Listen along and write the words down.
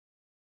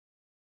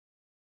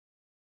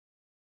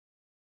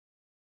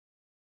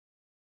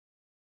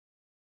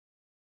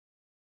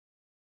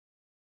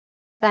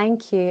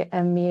Thank you,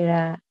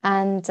 Amira.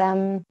 And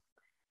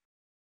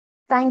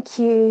thank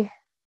you,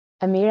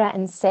 Amira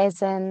and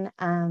Cezanne,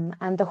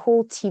 and the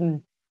whole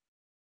team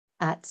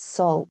at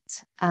SALT.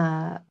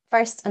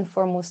 First and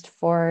foremost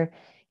for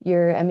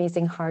your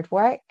amazing hard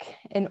work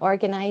in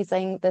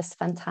organising this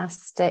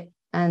fantastic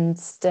and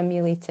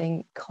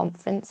stimulating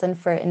conference and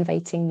for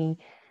inviting me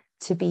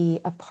to be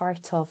a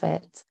part of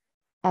it.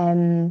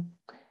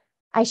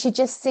 I should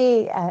just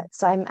say,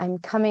 so I'm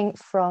coming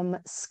from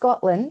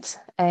Scotland,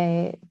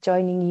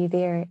 joining you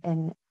there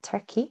in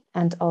Turkey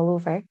and all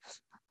over.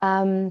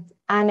 And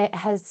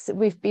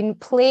we've been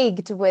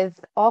plagued with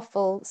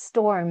awful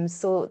storms.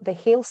 So the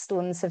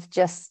hailstones have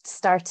just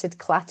started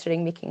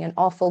clattering, making an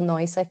awful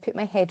noise. So I put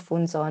my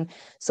headphones on.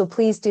 So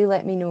please do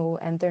let me know.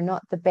 And they're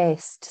not the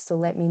best. So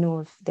let me know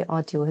if the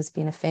audio has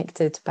been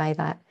affected by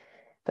that.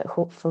 But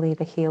hopefully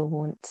the hail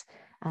won't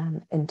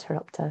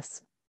interrupt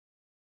us.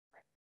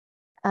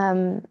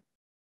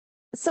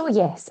 So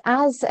yes,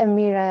 as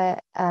Amira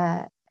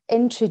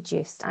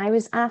introduced, I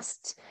was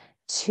asked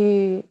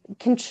to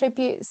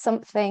contribute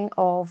something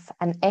of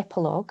an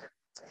epilogue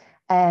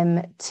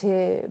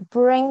to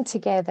bring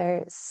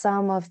together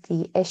some of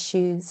the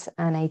issues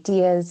and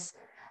ideas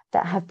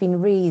that have been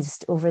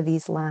raised over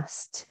these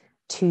last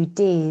 2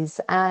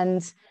 days.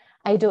 And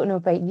I don't know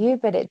about you,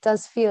 but it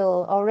does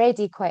feel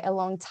already quite a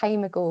long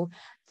time ago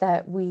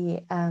that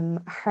we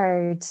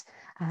heard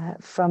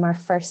from our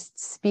first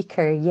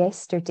speaker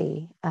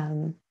yesterday.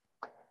 And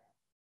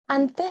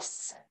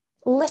this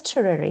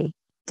literary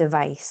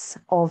device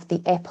of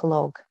the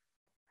epilogue,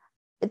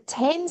 it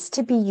tends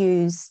to be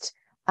used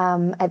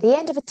at the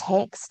end of a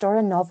text or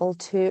a novel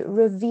to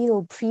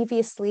reveal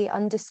previously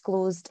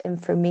undisclosed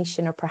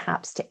information or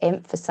perhaps to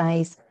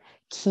emphasize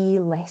key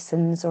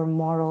lessons or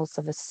morals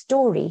of a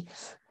story.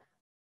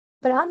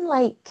 But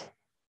unlike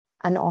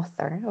an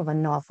author of a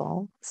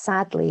novel,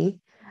 sadly,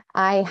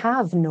 I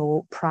have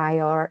no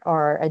prior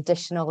or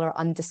additional or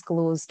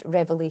undisclosed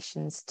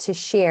revelations to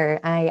share.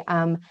 I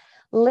am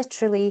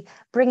literally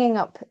bringing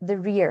up the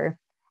rear.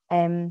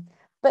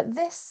 But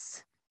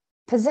this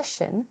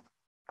position,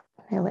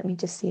 now let me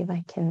just see if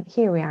I can,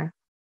 here we are.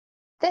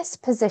 This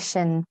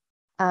position,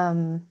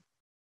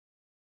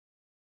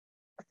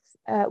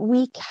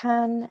 we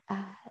can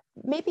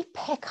maybe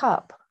pick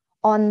up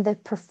on the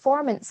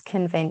performance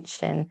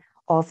convention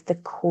of the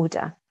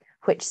Coda,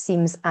 which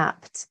seems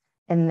apt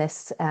in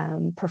this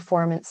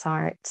performance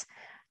art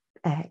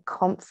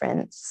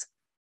conference.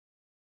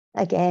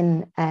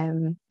 Again,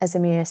 as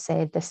Amira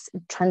said, this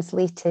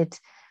translated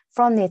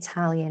from the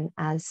Italian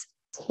as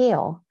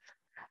tale.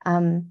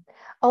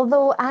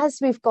 Although as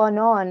we've gone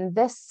on,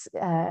 this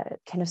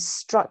kind of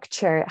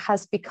structure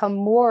has become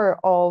more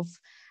of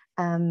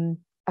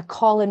a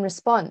call and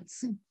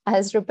response,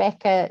 as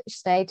Rebecca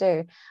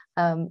Schneider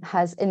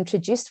has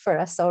introduced for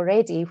us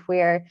already,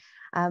 where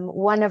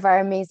one of our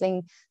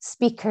amazing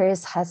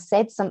speakers has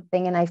said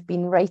something and I've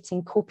been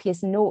writing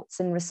copious notes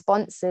and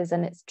responses,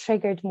 and it's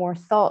triggered more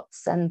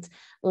thoughts and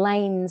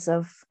lines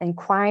of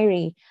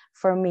inquiry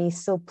for me.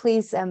 So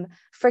please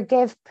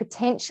forgive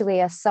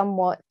potentially a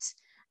somewhat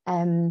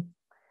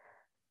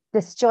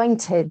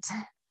disjointed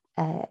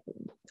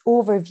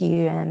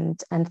overview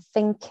and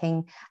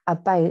thinking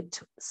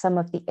about some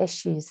of the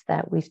issues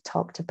that we've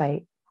talked about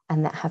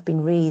and that have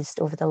been raised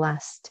over the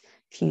last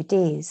few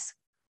days.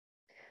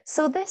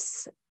 So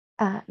this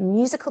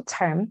musical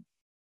term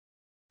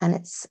and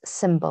its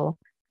symbol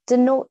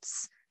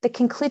denotes the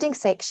concluding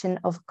section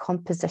of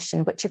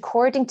composition, which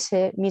according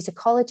to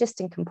musicologist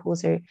and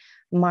composer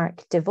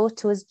Mark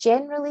Devoto is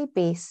generally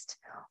based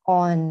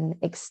on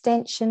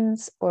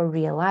extensions or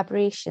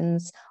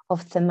re-elaborations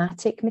of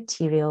thematic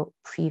material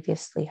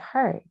previously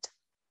heard.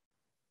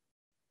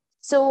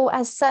 So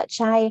as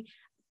such, I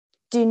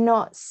do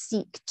not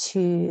seek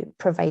to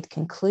provide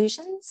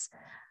conclusions,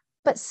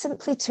 but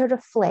simply to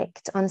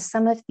reflect on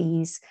some of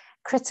these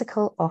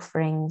critical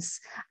offerings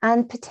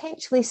and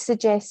potentially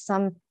suggest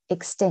some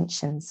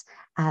extensions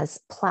as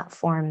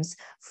platforms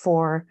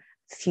for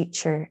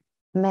future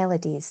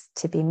melodies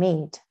to be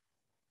made.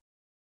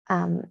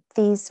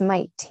 These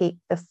might take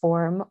the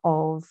form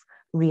of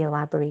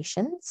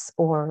re-elaborations,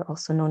 or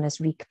also known as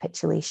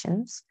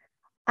recapitulations,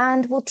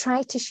 and we'll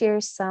try to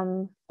share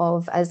some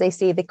of, as I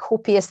say, the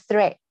copious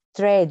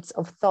threads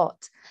of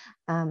thought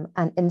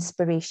and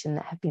inspiration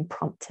that have been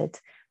prompted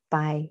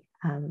by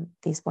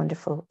these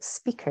wonderful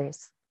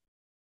speakers.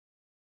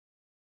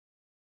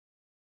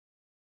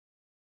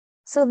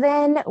 So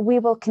then we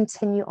will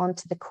continue on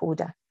to the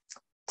Coda,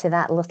 to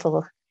that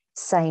little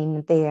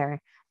sign there,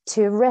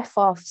 to riff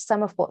off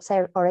some of what's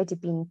already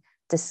been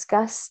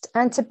discussed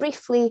and to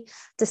briefly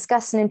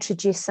discuss and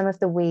introduce some of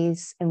the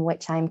ways in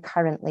which I'm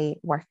currently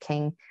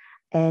working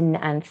in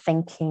and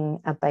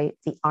thinking about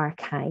the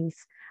archive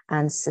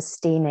and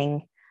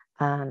sustaining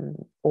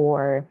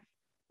or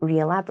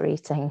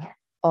re-elaborating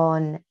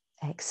on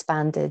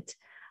expanded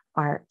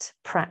art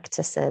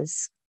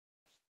practices.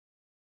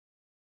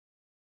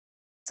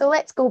 So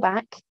let's go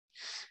back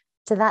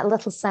to that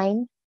little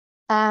sign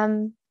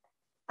and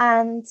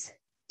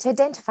to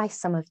identify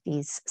some of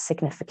these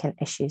significant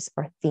issues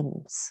or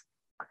themes.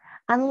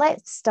 And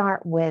let's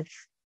start with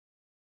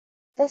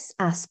this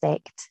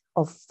aspect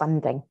of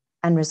funding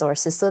and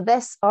resources. So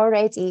this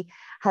already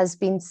has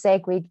been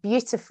segued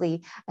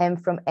beautifully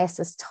from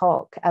Essa's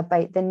talk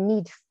about the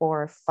need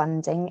for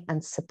funding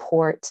and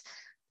support,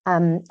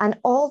 and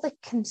all the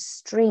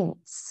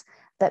constraints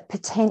that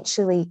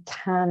potentially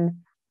can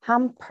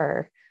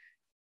hamper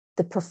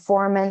the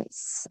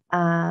performance,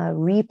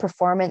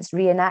 re-performance,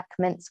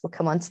 reenactments, we'll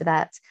come on to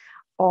that,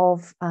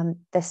 of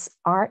this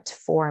art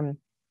form.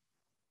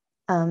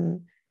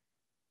 And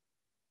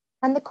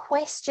the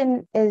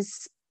question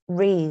is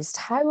raised,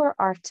 how are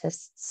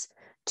artists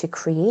to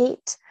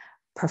create,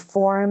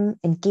 perform,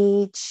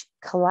 engage,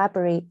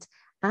 collaborate,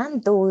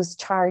 and those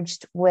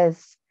charged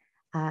with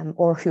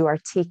or who are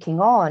taking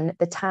on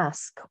the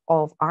task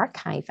of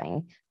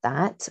archiving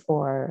that,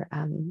 or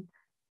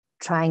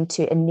trying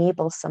to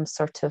enable some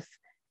sort of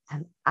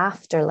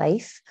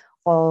afterlife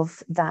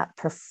of that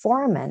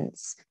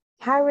performance?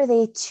 How are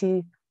they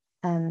to,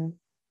 in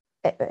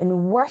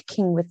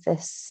working with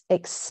this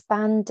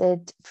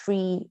expanded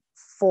free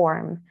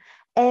form,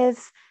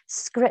 if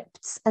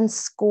scripts and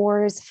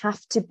scores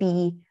have to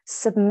be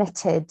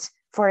submitted,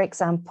 for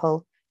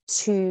example,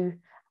 to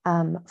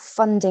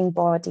funding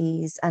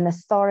bodies and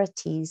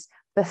authorities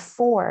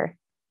before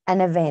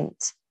an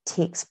event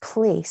takes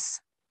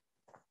place?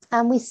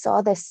 And we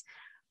saw this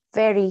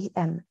very,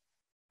 in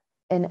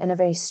a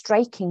very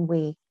striking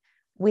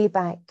way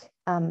back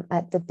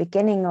at the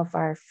beginning of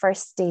our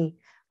first day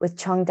with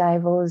Chong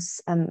Dai-Vo's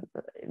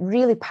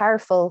really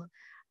powerful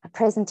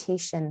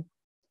presentation,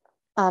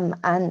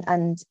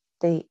 and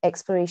the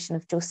exploration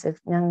of Joseph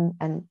Nyang,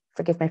 and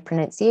forgive my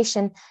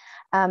pronunciation,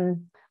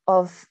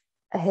 of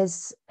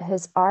his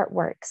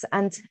artworks,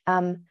 and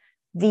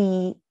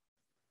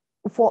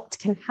what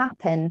can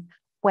happen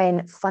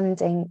when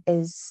funding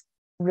is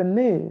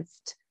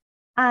removed,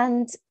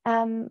 and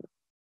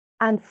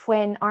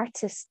when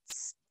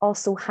artists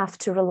also have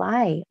to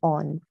rely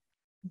on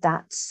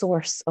that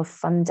source of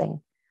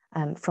funding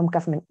from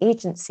government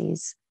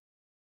agencies.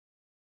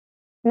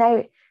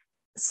 Now,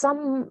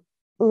 some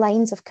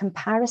lines of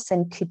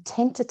comparison could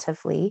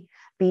tentatively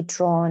be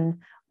drawn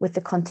with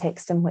the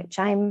context in which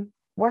I'm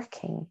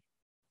working.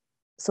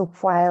 So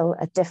while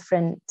a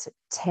different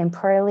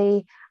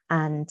temporally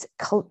and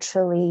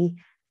culturally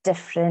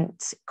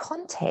different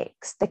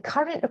context, the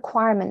current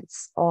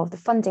requirements of the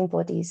funding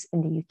bodies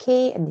in the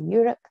UK and in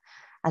Europe,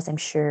 as I'm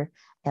sure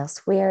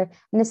elsewhere,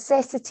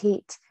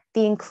 necessitate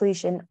the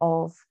inclusion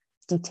of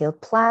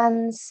detailed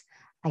plans,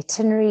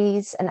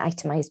 itineraries, and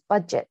itemized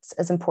budgets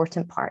as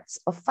important parts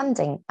of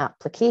funding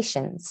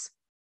applications.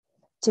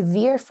 To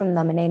veer from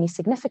them in any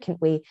significant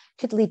way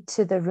could lead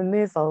to the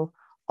removal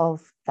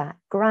of that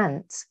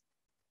grant.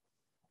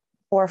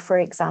 Or, for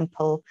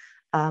example,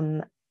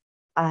 an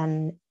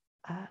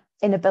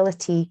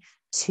inability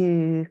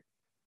to,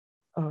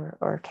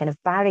 or kind of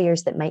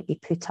barriers that might be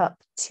put up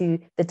to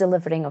the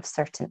delivering of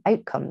certain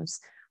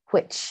outcomes,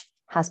 which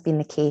has been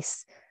the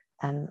case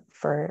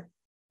for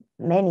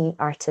many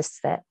artists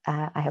that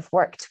I have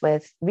worked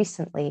with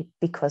recently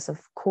because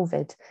of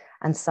COVID,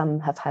 and some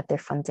have had their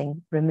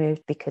funding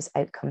removed because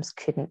outcomes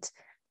couldn't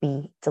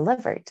be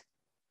delivered.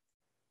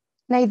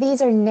 Now,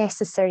 these are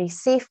necessary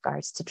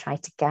safeguards to try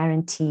to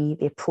guarantee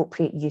the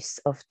appropriate use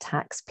of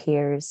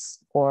taxpayers'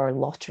 or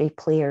lottery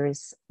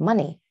players'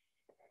 money.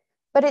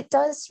 But it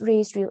does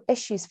raise real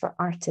issues for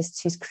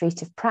artists whose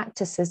creative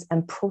practices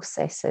and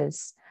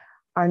processes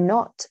are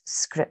not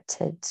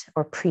scripted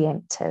or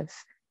preemptive,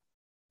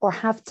 or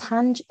have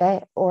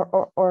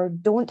or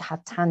don't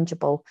have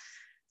tangible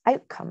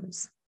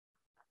outcomes.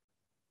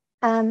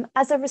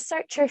 As a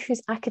researcher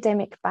whose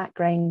academic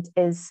background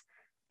is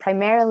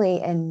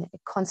primarily in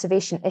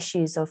conservation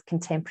issues of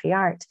contemporary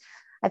art,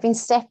 I've been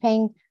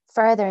stepping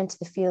further into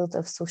the field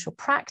of social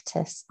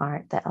practice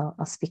art that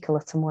I'll speak a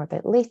little more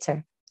about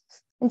later.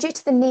 And due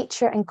to the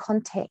nature and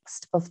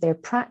context of their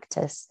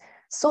practice,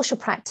 social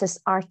practice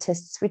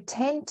artists would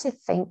tend to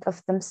think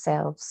of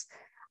themselves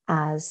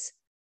as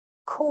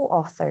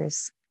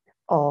co-authors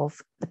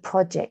of the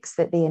projects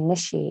that they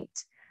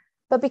initiate.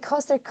 But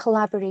because their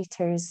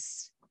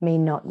collaborators may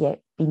not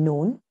yet be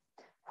known,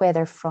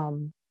 whether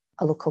from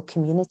a local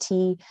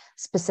community,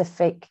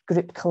 specific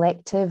group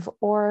collective,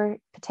 or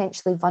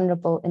potentially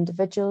vulnerable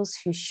individuals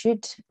who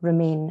should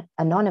remain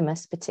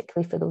anonymous,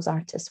 particularly for those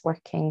artists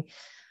working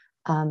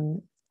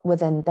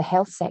within the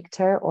health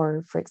sector,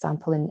 or for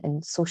example,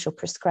 in social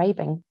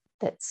prescribing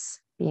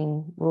that's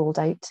being rolled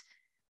out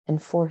in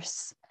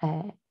force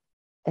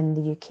in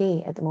the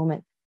UK at the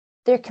moment,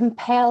 they're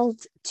compelled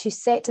to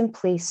set in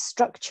place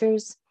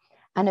structures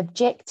and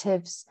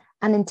objectives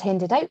and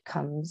intended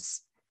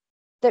outcomes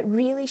that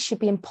really should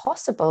be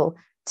impossible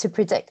to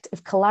predict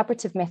if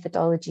collaborative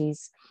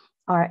methodologies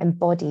are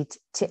embodied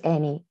to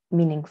any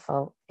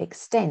meaningful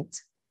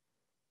extent.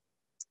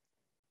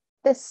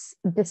 This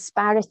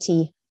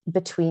disparity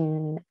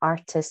between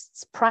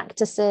artists'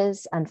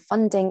 practices and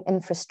funding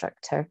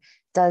infrastructure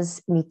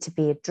does need to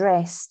be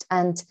addressed,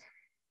 and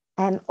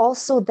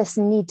also this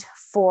need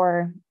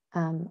for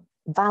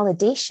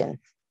validation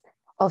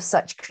of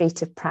such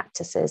creative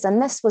practices.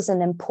 And this was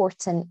an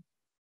important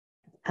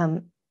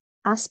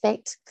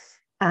aspect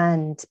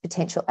and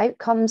potential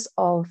outcomes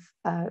of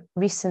a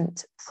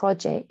recent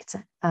project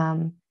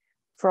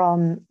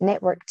from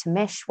network to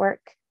mesh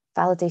work,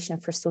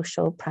 validation for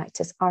social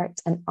practice art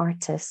and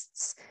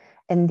artists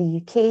in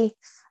the UK.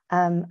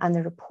 And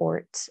the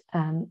report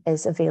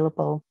is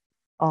available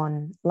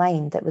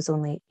online, that was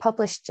only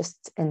published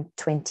just in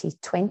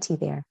 2020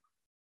 there,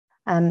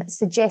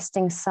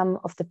 suggesting some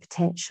of the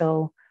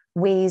potential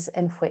ways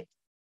in which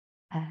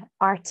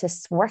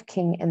artists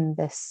working in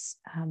this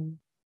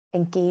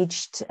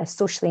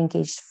socially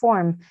engaged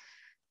form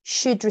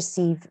should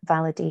receive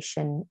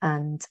validation,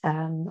 and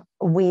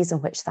ways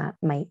in which that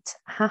might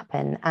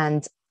happen,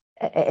 and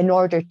in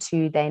order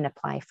to then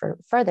apply for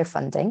further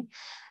funding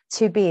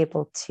to be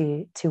able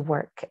to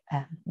work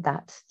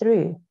that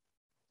through.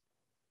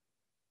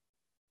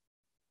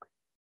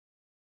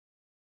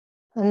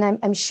 And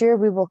I'm sure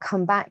we will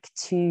come back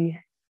to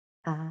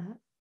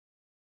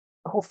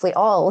hopefully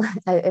all,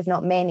 if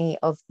not many,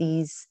 of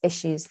these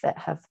issues that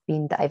I've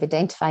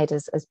identified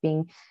as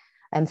being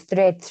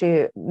thread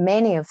through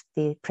many of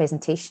the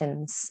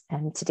presentations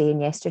today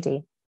and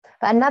yesterday.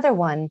 But another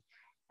one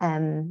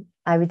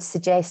I would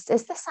suggest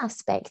is this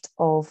aspect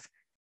of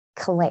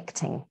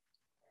collecting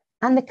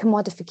and the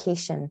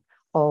commodification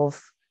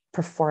of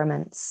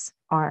performance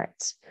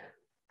art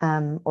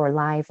or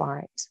live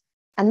art.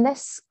 And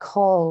this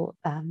call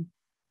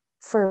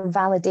for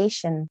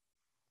validation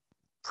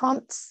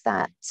prompts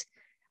that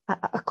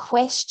a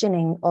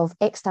questioning of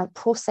extant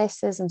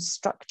processes and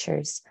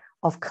structures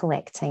of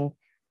collecting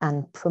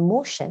and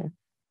promotion.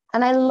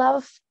 And I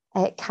love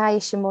Kai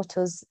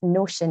Ishimoto's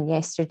notion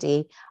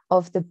yesterday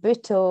of the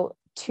Buto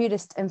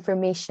Tourist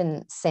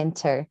Information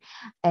Centre.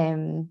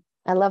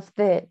 I love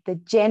the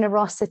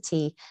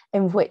generosity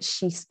in which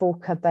she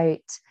spoke about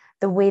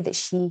the way that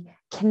she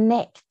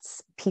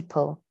connects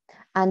people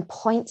and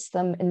points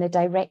them in the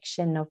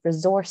direction of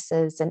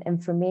resources and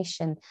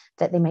information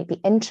that they might be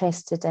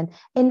interested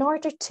in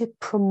order to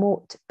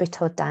promote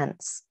Buto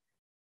dance.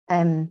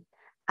 And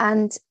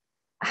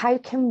how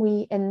can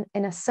we, in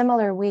a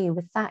similar way,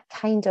 with that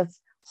kind of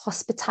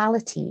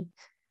hospitality,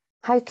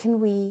 how can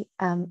we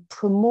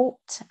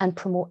promote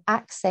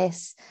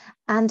access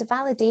and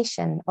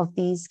validation of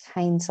these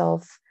kinds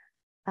of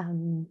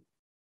kind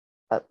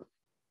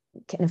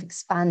of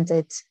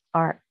expanded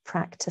art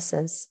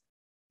practices?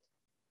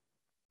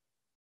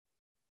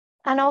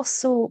 And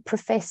also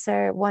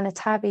Professor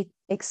Wanatabe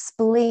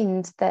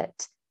explained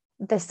that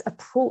this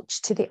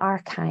approach to the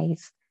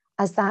archive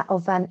as that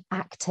of an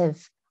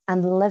active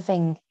and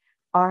living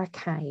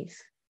archive.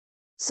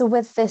 So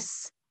with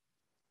this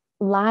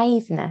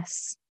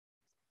liveness,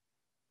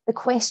 the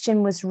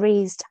question was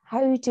raised,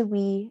 how do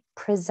we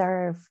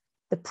preserve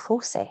the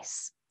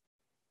process?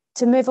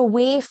 To move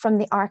away from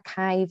the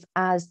archive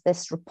as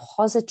this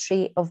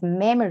repository of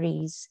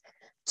memories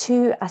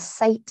to a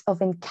site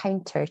of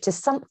encounter, to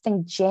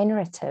something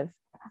generative.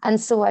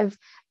 And so I've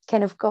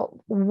kind of got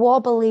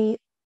wobbly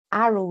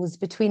arrows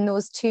between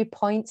those 2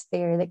 points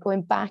there, that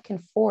going back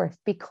and forth,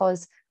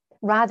 because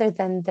rather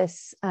than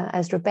this,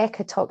 as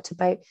Rebecca talked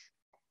about,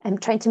 I'm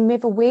trying to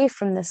move away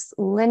from this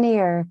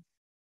linear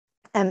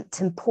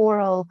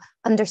temporal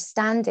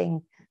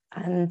understanding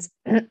and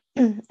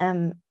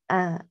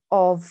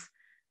of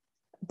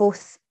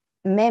both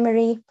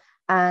memory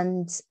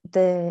and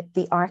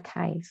the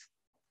archive,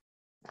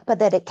 but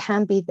that it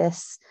can be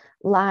this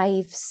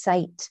live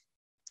site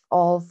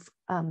of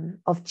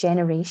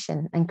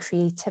generation and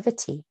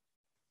creativity.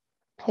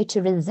 How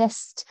to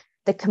resist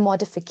the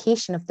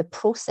commodification of the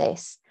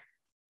process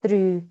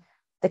through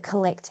the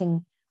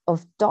collecting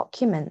of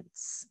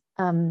documents.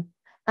 And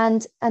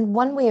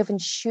one way of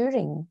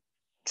ensuring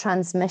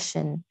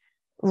transmission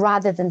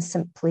rather than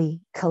simply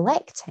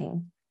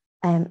collecting,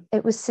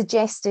 it was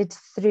suggested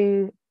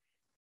through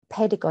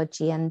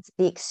pedagogy and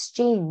the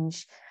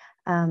exchange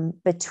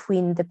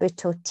between the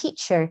Buto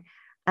teacher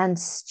and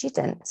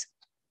student.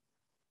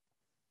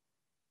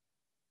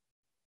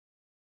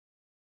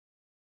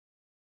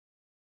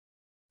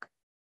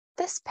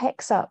 This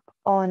picks up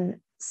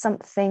on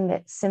something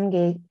that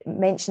Simge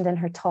mentioned in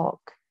her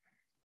talk,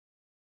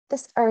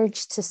 this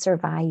urge to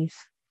survive.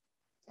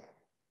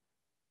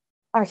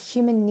 Our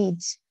human need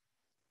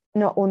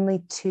not only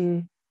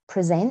to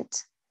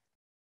present,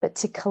 but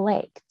to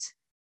collect,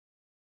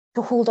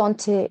 to hold on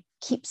to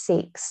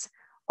keepsakes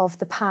of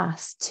the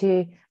past,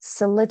 to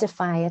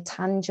solidify a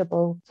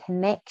tangible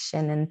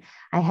connection. And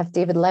I have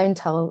David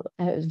Lowenthal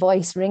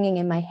voice ringing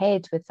in my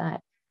head with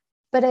that.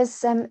 But as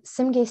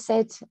Simge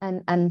said,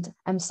 and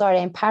I'm sorry,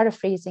 I'm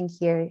paraphrasing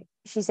here,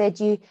 she said,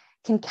 you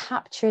can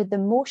capture the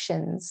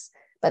motions,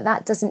 but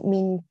that doesn't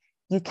mean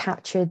you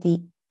capture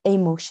the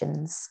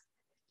emotions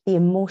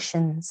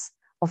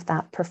of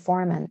that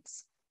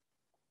performance.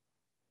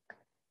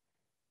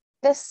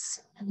 This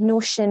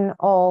notion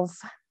of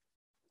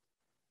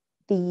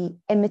the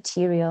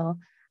immaterial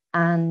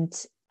and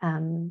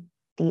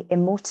the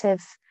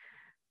emotive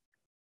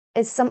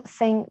is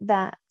something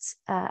that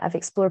I've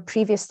explored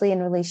previously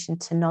in relation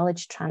to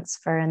knowledge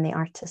transfer and the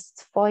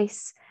artist's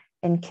voice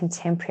in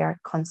contemporary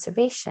art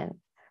conservation.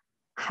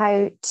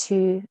 How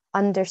to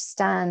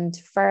understand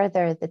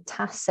further the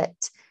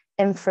tacit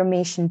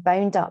information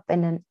bound up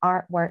in an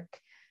artwork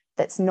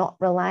that's not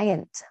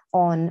reliant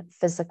on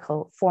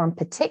physical form,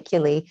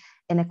 particularly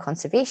in a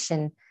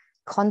conservation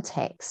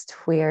context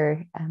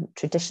where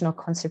traditional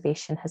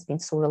conservation has been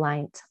so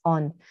reliant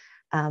on,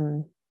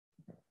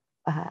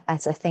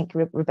 as I think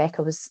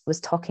Rebecca was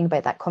talking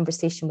about that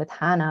conversation with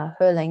Hannah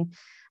Hurling,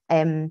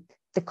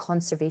 the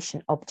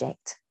conservation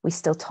object. We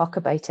still talk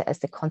about it as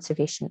the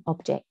conservation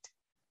object.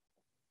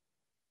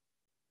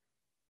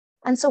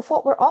 And so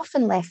what we're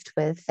often left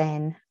with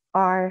then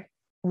are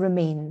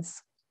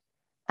remains.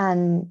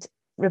 And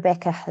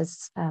Rebecca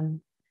has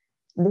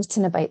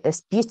written about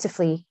this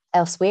beautifully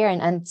elsewhere,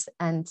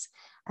 and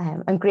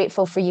I'm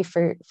grateful for you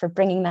for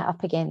bringing that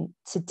up again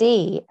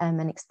today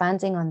and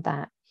expanding on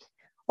that,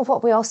 of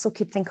what we also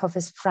could think of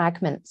as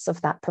fragments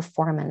of that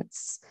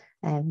performance,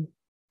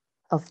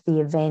 of the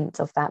event,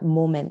 of that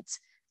moment,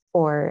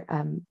 or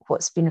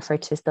what's been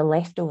referred to as the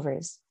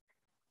leftovers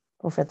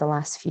over the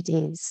last few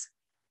days.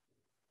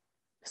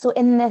 So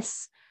in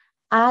this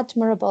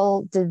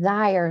admirable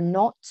desire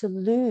not to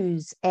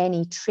lose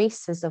any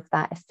traces of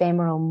that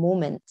ephemeral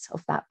moment,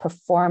 of that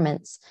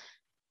performance,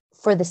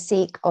 for the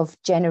sake of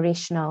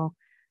generational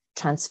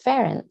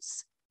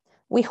transference,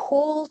 we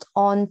hold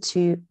on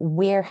to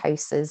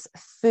warehouses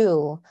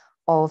full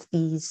of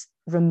these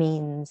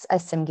remains.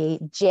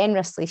 Asimge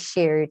generously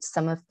shared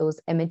some of those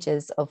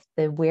images of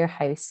the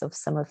warehouse, of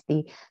some of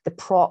the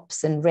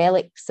props and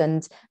relics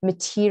and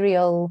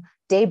material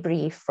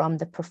debris from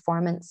the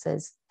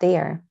performances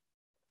there.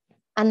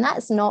 And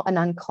that's not an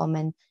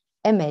uncommon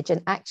image,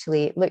 and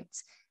actually it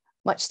looked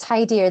much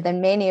tidier than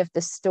many of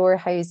the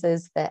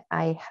storehouses that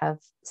I have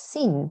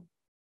seen.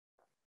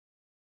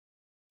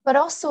 But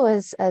also,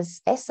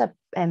 as Essa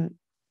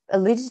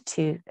alluded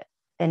to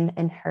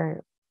in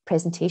her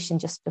presentation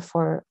just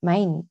before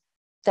mine,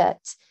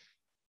 that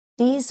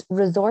these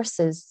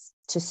resources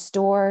to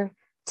store,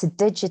 to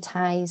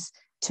digitize,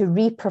 to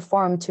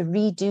reperform, to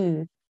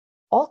redo,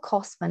 all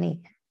cost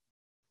money,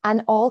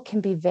 and all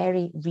can be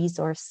very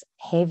resource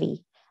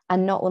heavy.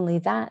 And not only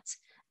that,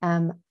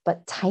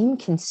 but time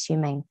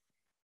consuming.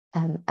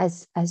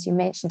 As you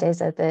mentioned,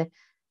 Eza,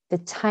 the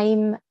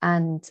time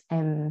and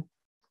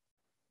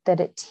that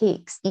it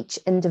takes each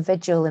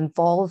individual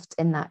involved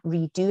in that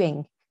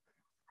redoing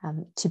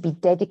to be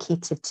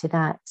dedicated to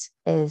that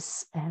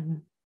is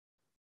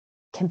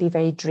can be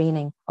very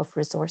draining of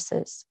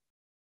resources.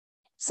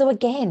 So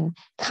again,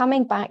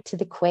 coming back to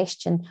the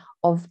question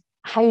of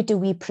how do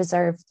we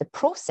preserve the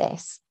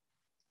process?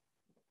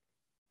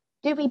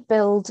 Do we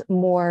build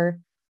more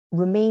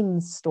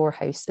remains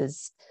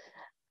storehouses?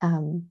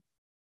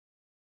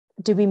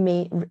 Do we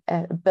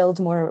build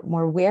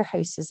more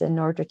warehouses in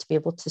order to be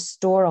able to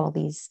store all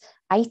these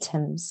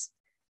items?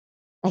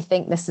 I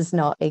think this is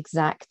not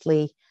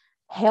exactly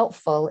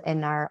helpful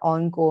in our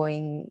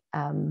ongoing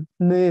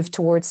move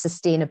towards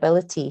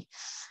sustainability.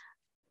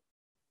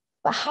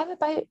 But how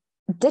about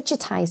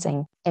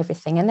digitizing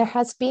everything? And there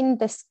has been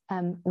this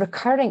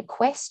recurrent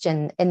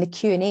question in the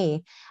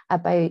Q&A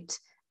about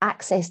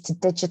access to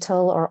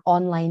digital or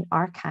online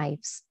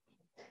archives.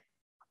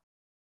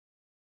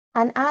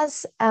 And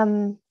as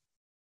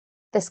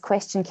this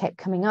question kept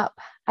coming up,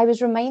 I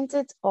was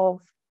reminded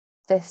of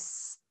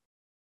this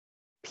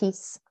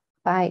piece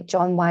by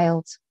John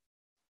Wilde,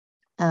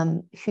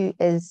 who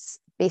is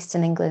based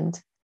in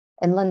England,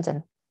 in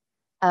London.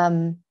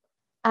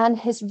 And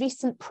his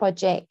recent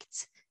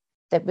project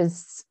that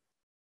was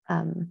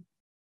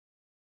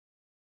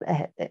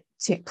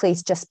took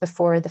place just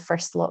before the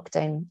first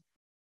lockdown,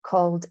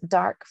 called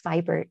Dark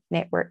Fiber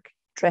Network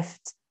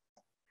Drift.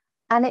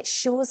 And it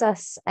shows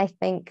us, I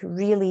think,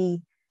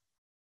 really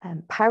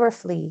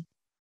powerfully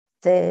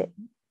the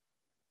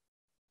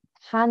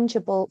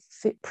tangible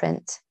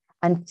footprint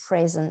and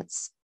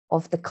presence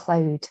of the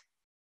cloud,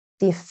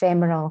 the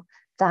ephemeral,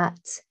 that,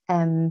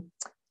 as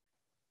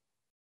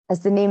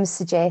the name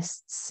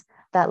suggests,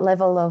 that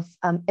level of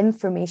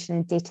information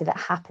and data that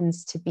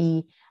happens to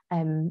be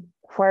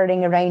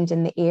whirring around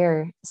in the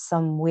air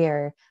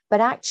somewhere, but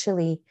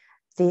actually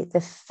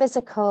the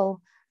physical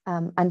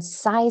and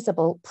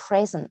sizable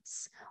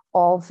presence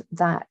of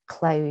that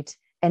cloud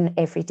in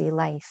everyday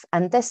life.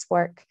 And this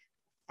work,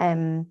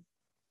 John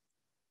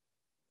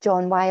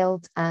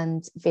Wilde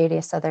and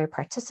various other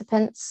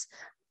participants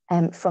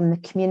from the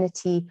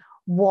community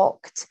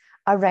walked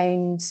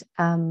around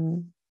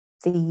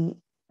the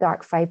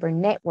dark fibre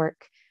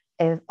network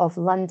of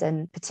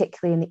London,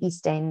 particularly in the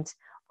East End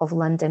of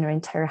London or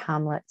in Tower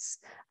Hamlets,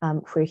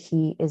 where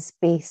he is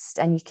based.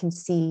 And you can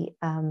see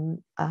a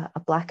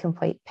black and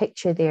white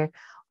picture there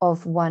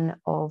of one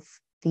of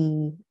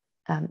the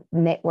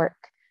network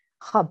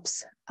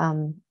hubs,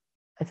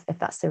 if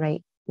that's the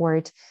right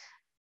word,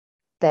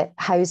 that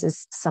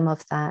houses some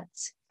of that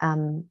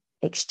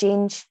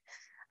exchange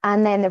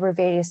And then there were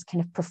various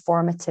kind of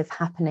performative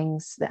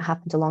happenings that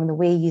happened along the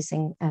way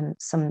using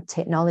some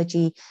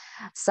technology,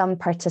 some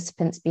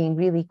participants being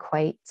really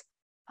quite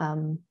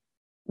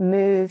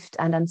moved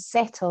and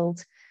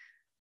unsettled,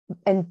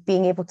 and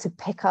being able to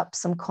pick up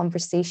some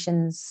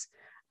conversations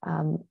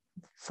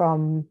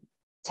from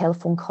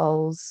telephone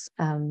calls,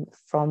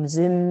 from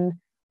Zoom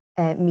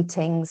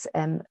meetings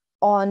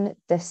on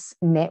this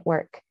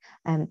network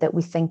that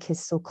we think is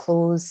so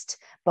closed,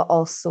 but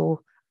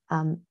also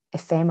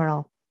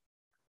ephemeral.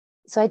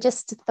 So I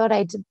just thought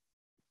I'd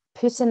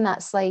put in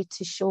that slide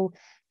to show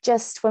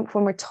just when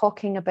we're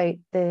talking about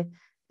in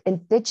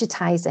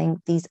digitizing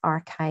these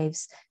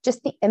archives,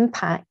 just the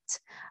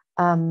impact,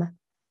 the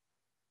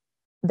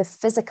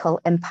physical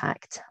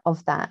impact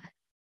of that,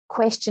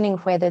 questioning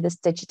whether this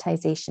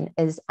digitization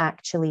is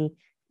actually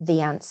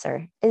the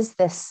answer. Is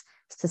this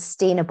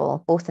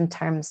sustainable, both in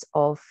terms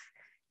of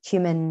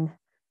human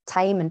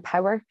time and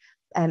power,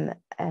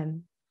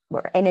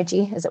 or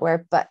energy, as it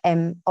were, but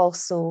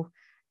also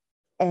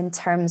in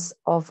terms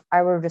of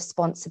our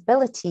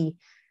responsibility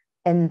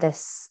in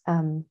this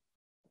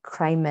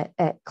climate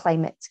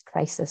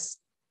crisis.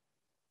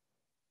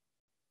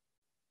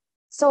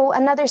 So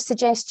another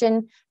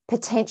suggestion,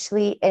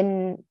 potentially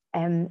in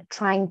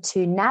trying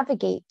to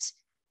navigate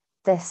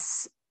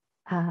this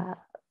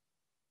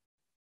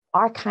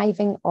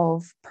archiving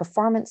of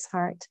performance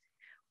art,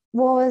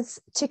 was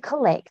to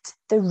collect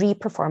the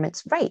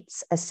re-performance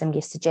rights, as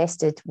Simge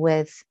suggested,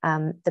 with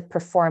the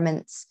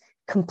performance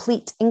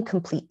complete,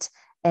 incomplete,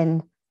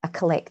 in a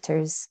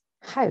collector's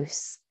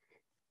house.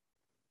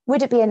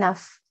 Would it be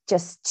enough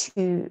just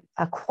to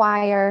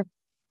acquire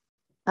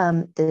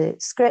the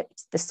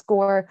script, the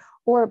score,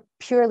 or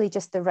purely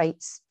just the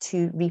rights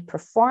to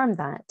re-perform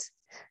that?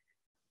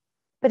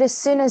 But as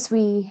soon as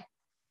we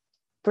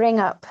bring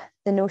up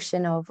the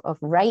notion of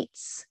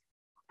rights,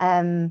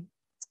 I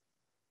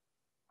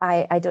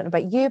don't know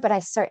about you, but I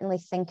certainly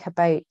think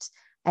about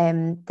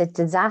the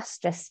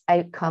disastrous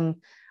outcome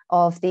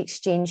of the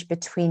exchange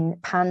between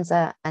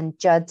Panza and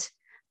Judd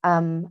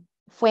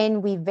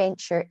when we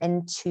venture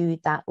into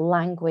that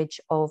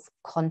language of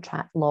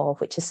contract law,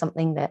 which is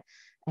something that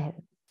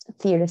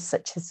theorists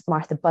such as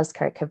Martha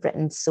Buskirk have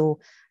written so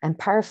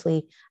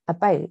powerfully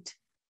about.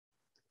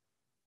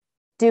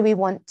 Do we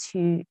want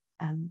to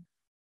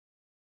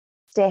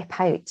step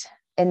out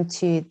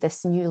into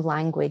this new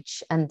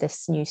language and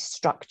this new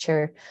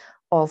structure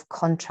of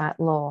contract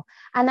law?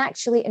 And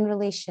actually in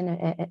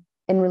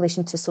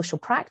relation to social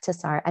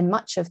practice art, and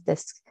much of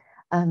this,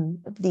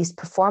 these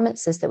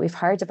performances that we've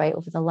heard about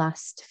over the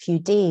last few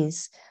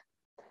days,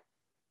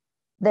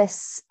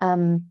 this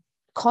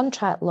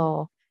contract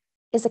law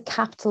is a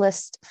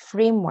capitalist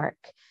framework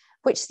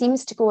which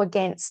seems to go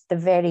against the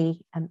very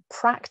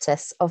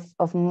practice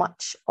of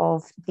much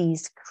of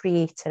these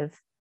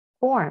creative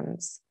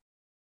forms.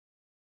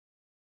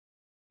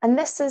 And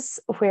this is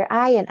where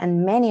I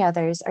and many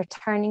others are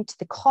turning to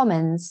the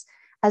commons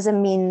as a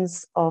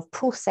means of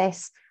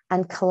process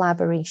and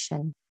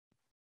collaboration.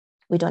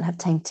 We don't have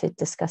time to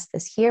discuss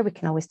this here. We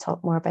can always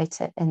talk more about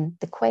it in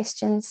the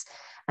questions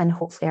and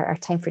hopefully our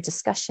time for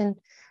discussion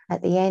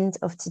at the end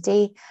of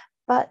today.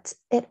 But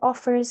it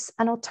offers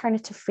an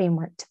alternative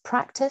framework to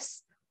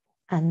practice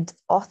and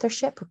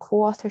authorship or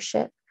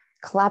co-authorship,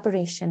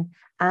 collaboration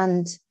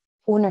and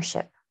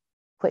ownership,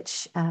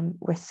 which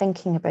we're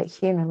thinking about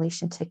here in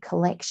relation to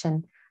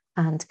collection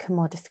and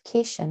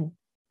commodification.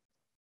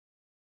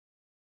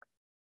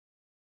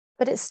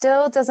 But it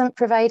still doesn't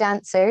provide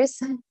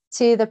answers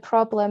to the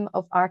problem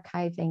of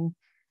archiving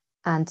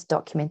and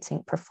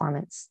documenting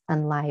performance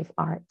and live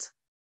art.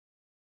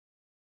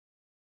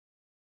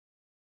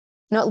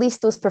 Not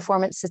least those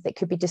performances that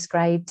could be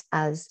described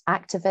as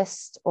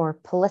activist or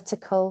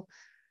political,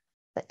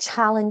 that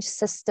challenge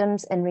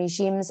systems and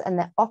regimes and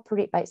that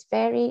operate by its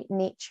very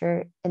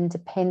nature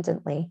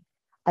independently,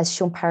 as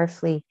shown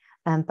powerfully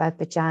by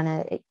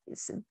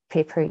Bojana's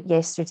paper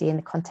yesterday in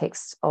the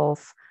context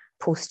of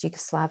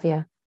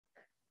post-Yugoslavia.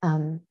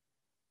 And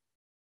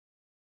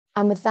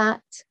with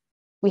that,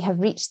 we have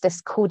reached this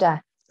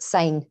Coda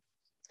sign.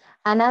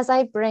 And as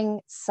I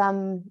bring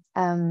some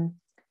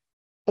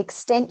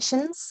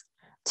extensions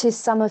to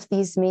some of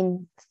these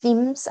main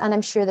themes, and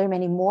I'm sure there are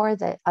many more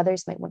that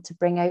others might want to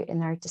bring out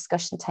in our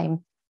discussion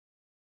time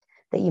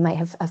that you might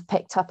have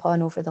picked up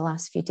on over the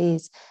last few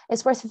days,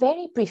 it's worth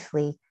very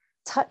briefly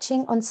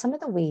touching on some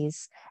of the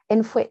ways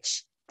in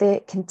which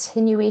the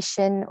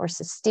continuation or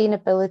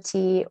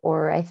sustainability,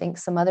 or I think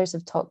some others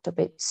have talked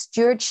about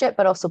stewardship,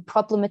 but also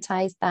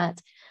problematized that,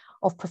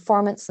 of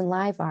performance and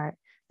live art,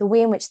 the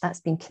way in which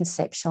that's been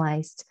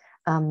conceptualized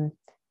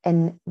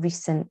in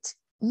recent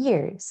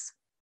years.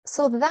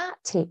 So that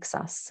takes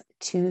us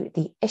to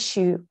the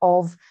issue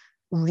of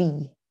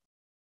re.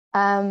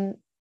 And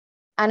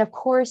of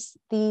course,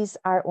 these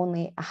are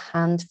only a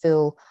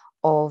handful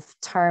of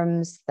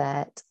terms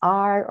that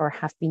are or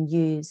have been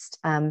used.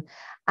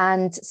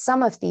 And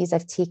some of these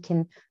I've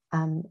taken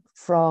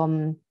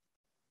from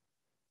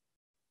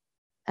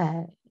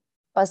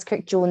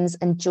Buskirk Jones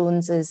and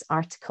Jones's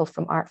article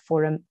from Art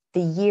Forum, The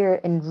Year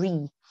in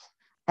Re,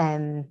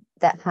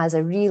 that has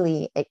a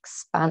really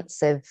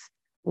expansive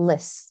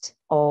list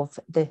of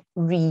the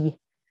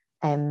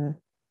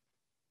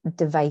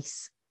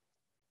device.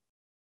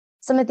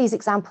 Some of these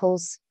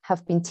examples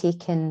have been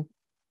taken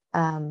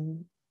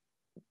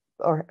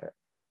or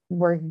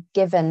were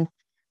given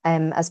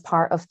as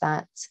part of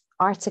that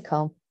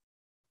article,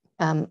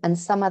 and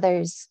some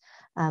others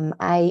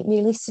I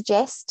merely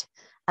suggest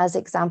as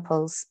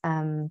examples,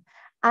 and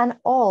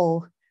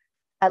all,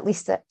 at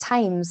least at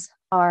times,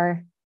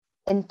 are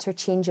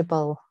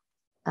interchangeable.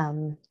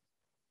 And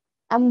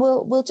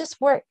we'll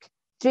just work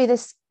through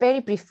this very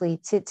briefly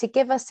to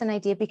give us an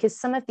idea, because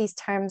some of these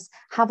terms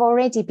have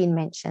already been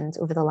mentioned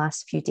over the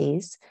last few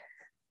days.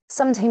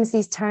 Sometimes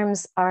these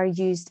terms are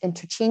used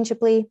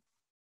interchangeably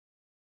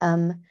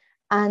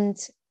and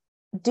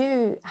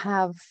do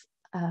have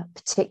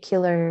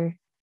particular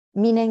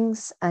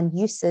meanings and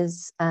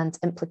uses and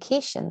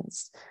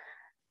implications.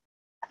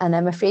 And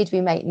I'm afraid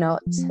we might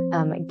not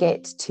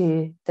get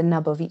to the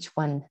nub of each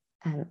one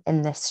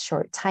in this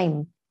short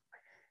time.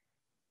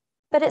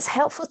 But it's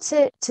helpful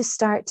to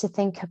start to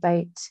think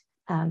about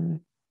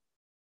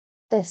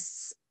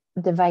this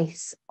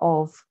device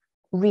of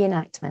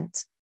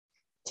reenactment.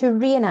 To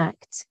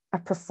reenact a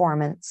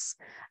performance,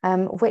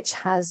 which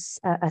has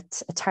a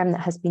term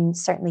that has been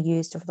certainly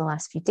used over the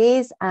last few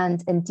days,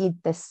 and indeed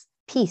this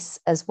piece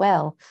as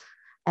well,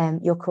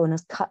 Yoko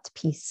Ono's cut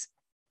piece.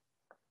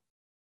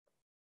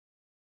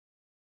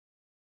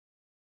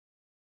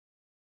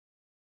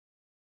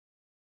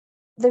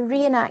 The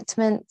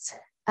reenactment,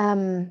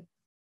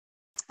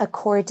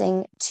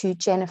 according to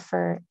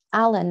Jennifer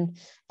Allen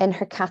in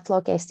her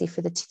catalogue essay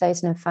for the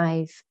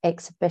 2005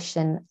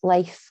 exhibition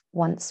Life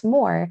Once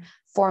More,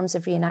 Forms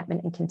of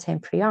Reenactment in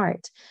Contemporary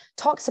Art,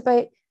 talks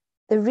about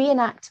the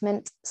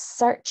reenactment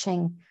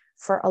searching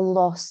for a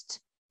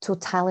lost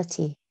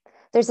totality.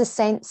 There's a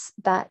sense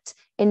that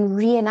in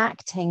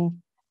reenacting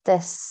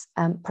this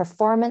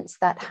performance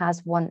that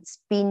has once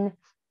been,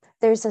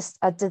 there's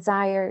a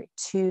desire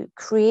to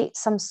create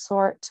some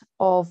sort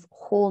of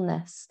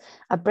wholeness,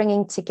 a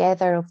bringing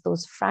together of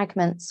those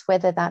fragments,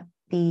 whether that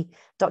be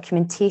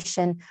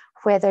documentation,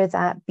 whether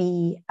that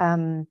be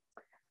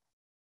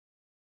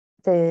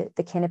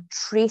the kind of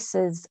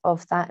traces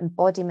of that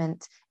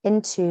embodiment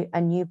into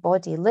a new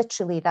body,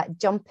 literally that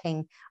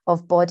jumping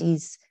of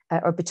bodies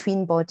or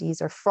between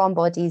bodies or from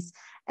bodies,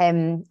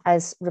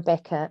 as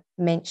Rebecca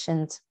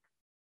mentioned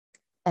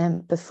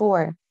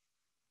before.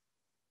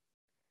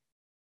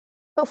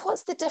 But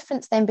what's the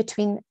difference then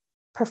between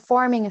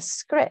performing a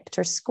script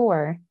or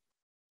score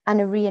and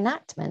a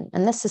reenactment?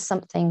 And this is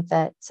something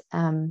that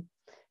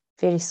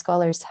various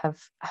scholars have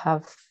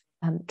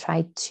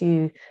tried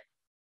to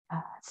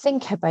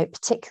think about,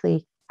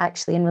 particularly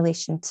actually in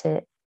relation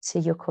to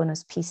Yoko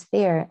Ono's piece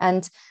there.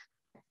 And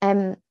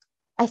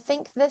I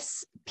think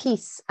this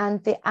piece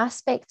and the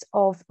aspect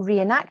of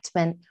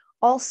reenactment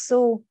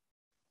also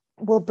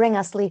will bring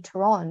us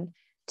later on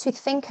to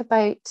think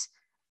about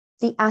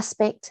the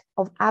aspect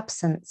of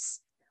absence,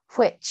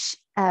 which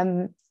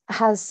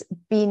has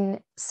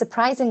been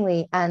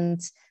surprisingly and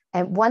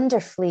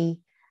wonderfully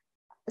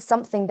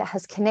something that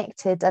has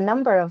connected a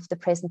number of the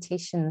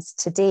presentations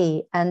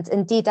today. And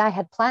indeed, I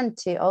had planned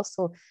to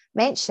also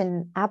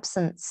mention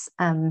absence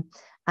and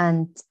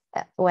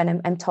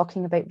when I'm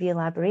talking about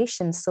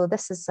re-elaboration. So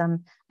this is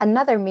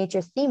another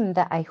major theme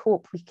that I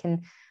hope we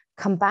can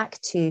come back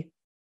to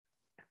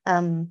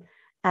in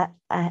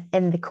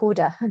the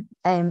Coda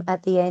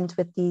at the end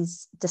with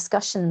these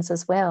discussions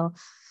as well.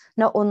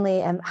 Not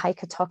only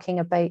Heike talking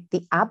about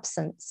the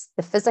absence,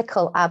 the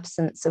physical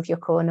absence of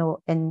Yoko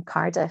Ono in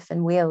Cardiff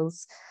in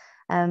Wales,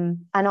 and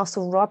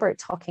also Robert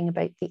talking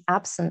about the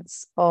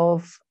absence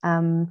of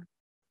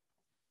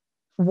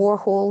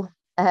Warhol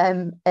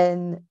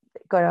in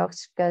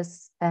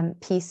Gorotka's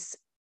piece.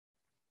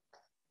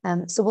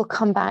 So we'll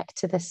come back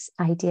to this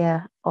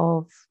idea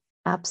of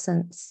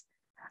absence.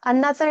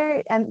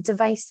 Another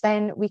device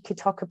then we could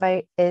talk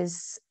about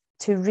is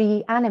to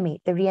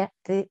reanimate, the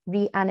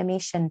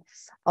reanimation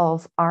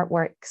of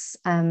artworks.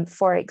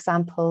 For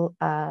example,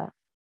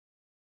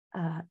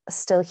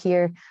 still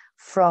here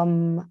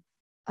from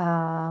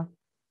one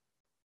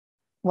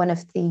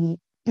of the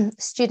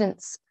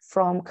students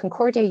from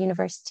Concordia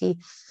University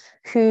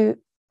who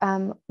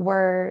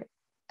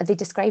they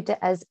described it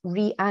as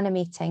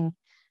reanimating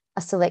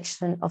a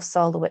selection of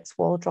Solowitz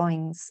wall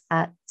drawings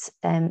at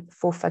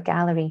FOFA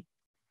Gallery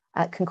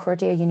at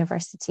Concordia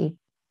University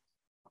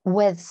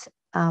with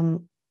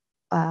Solowitz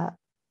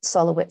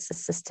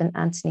assistant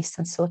Anthony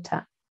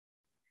Sansota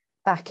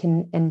back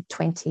in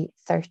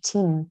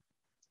 2013.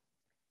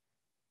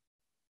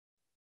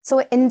 So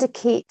it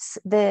indicates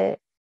the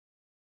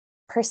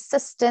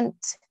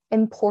persistent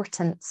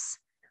importance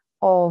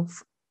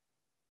of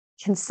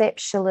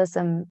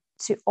conceptualism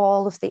to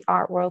all of the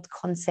art world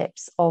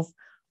concepts of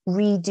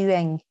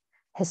redoing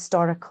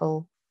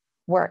historical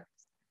work.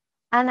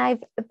 And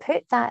I've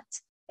put that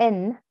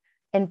in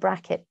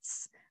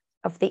brackets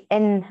of the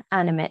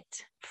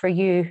inanimate for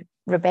you,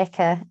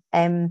 Rebecca,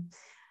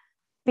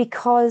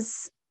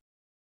 because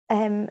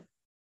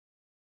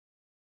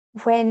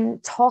when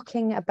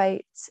talking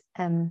about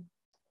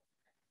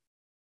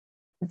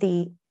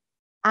the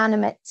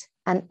animate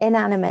and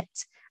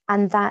inanimate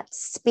and that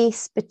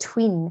space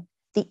between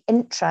the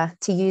intra,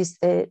 to use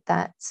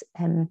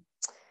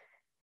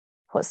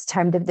what's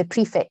termed the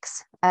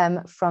prefix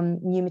from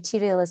new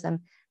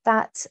materialism,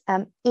 that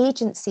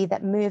agency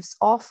that moves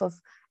off of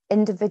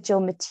individual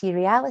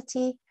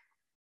materiality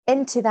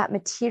into that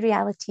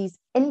materiality's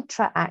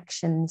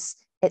intra-actions,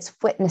 its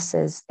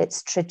witnesses,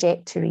 its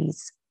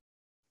trajectories.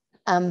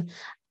 And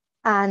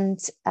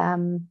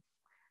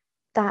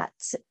that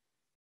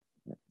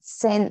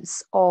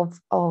sense of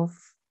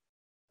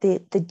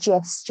the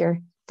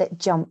gesture that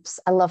jumps.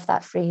 I love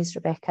that phrase,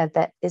 Rebecca,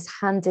 that is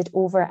handed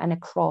over and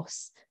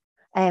across.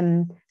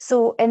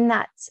 So in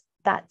that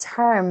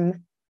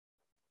term,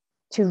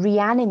 to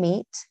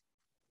reanimate,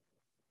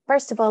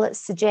 first of all, it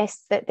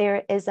suggests that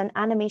there is an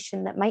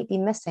animation that might be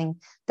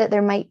missing, that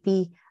there might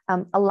be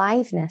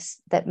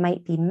aliveness that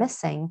might be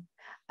missing,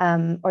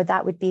 or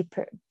that would be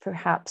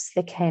perhaps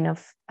the kind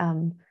of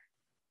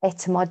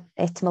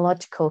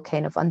etymological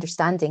kind of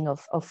understanding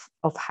of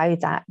how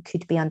that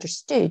could be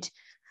understood.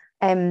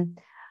 And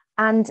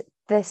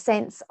the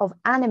sense of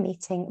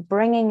animating,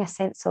 bringing a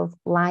sense of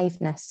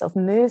liveness, of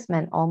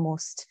movement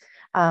almost,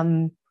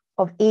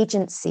 of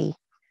agency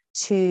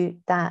to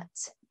that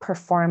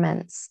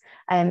performance,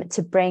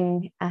 to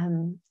bring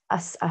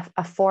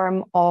a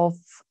form of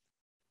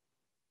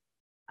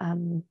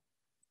kind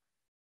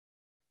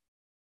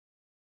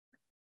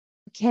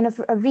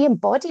of a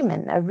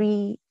re-embodiment, a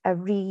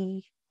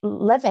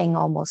re-living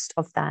almost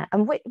of that,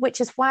 and which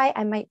is why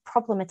I might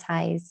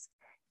problematize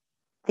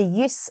the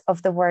use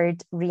of the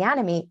word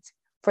reanimate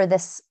for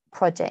this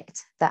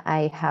project that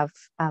I have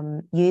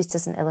used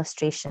as an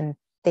illustration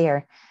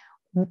there.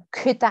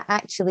 Could that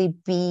actually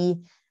be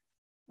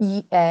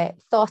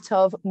thought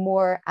of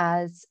more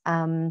as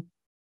an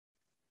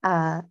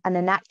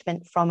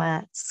enactment from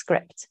a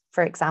script,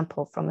 for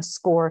example, from a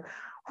score,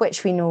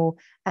 which we know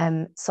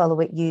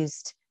Solowit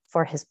used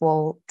for his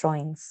wall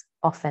drawings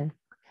often.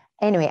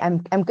 Anyway,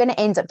 I'm going to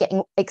end up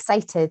getting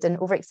excited and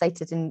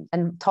overexcited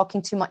and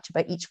talking too much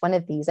about each one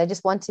of these. I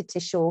just wanted to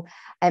show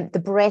the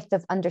breadth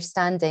of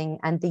understanding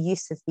and the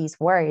use of these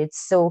words.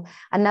 So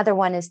another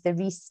one is the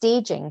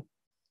restaging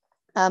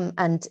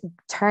and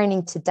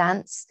turning to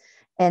dance.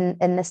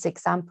 In this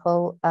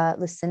example,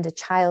 Lucinda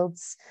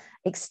Child's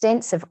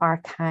extensive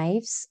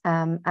archives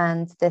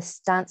and this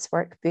dance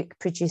workbook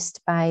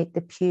produced by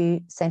the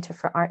Pew Centre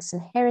for Arts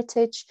and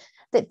Heritage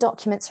that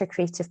documents her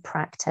creative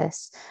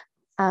practice.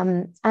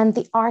 And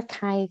the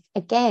archive,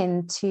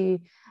 again, to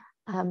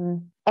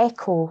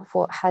echo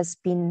what has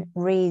been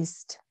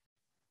raised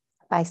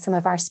by some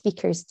of our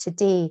speakers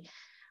today.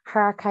 Her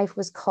archive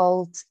was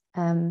called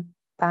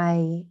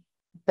by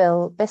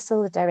Bill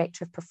Bissell, the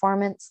Director of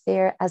Performance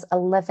there, as a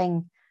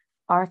living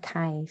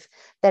archive,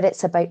 that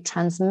it's about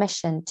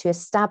transmission to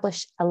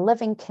establish a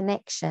living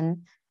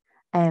connection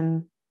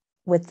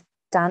with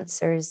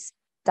dancers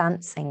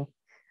dancing.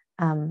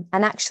 And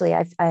actually,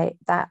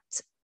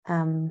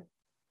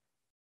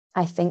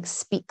 I think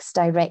speaks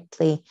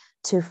directly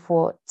to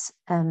what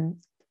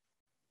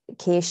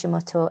Kei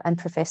Ishimoto and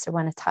Professor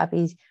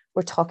Wanatabe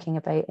were talking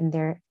about in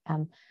their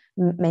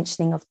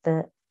mentioning of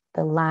the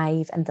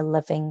live and the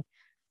living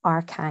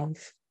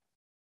archive.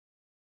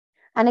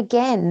 And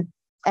again,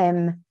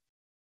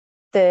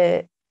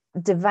 the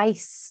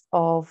device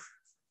of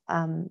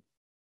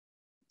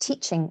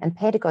teaching and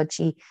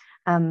pedagogy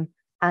and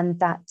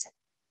that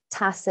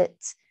tacit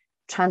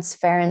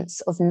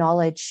transference of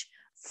knowledge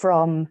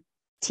from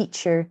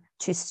teacher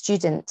to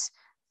student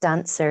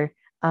dancer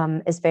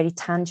is very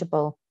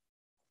tangible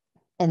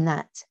in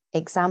that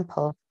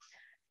example.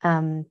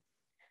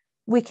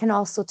 We can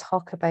also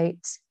talk about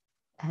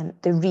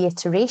the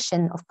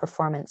reiteration of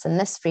performance, and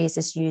this phrase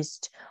is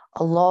used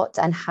a lot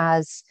and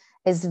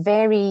is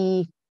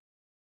very,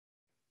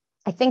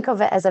 I think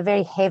of it as a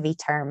very heavy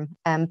term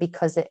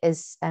because it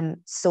is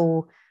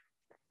so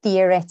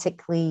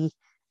theoretically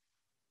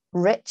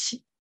rich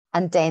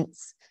and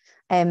dense.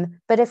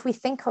 But if we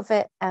think of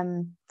it,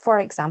 for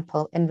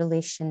example, in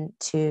relation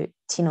to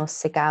Tino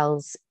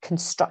Segal's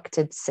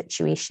constructed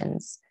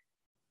situations,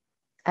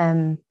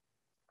 and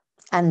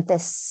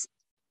this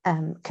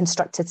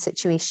constructed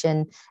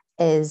situation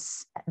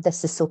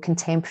this is so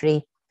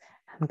contemporary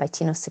by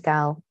Tino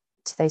Segal,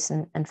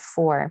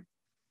 2004.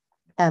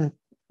 And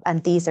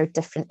these are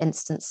different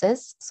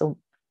instances. So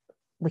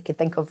we could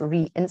think of a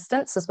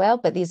re-instance as well,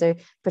 but these are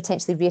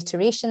potentially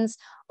reiterations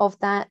of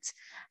that.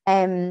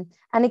 And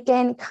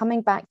again,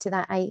 coming back to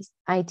that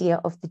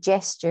idea of the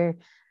gesture,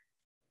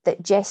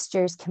 that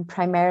gestures can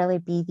primarily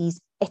be these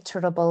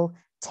iterable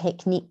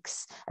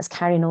techniques, as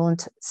Carrie Nolan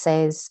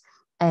says.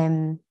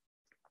 And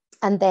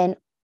then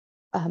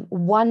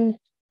one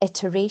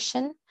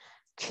iteration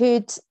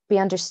could be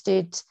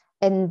understood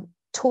in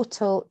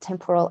total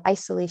temporal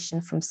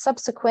isolation from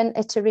subsequent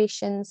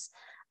iterations.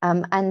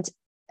 And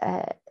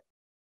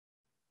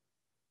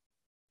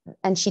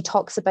she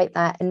talks about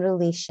that in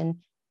relation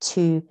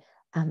to,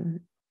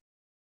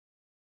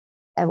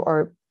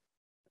 or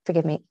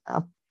forgive me,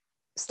 I'll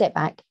step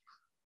back.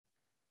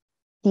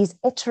 These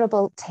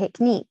iterable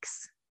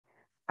techniques,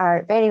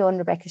 our very own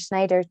Rebecca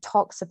Schneider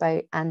talks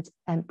about and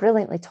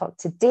brilliantly talked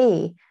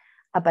today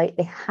about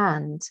the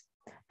hand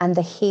and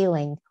the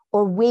hailing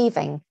or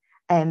waving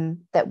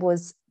that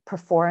was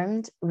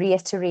performed,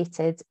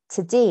 reiterated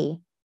today.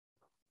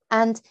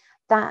 And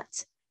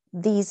that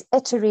these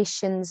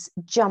iterations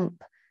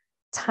jump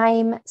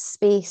time,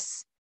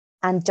 space,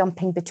 and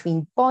jumping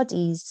between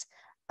bodies,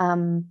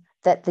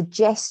 that the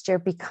gesture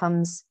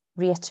becomes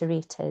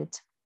reiterated.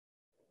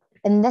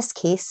 In this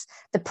case,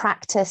 the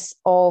practice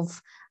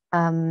of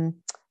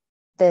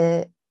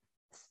the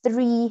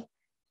 3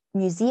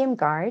 museum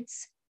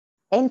guards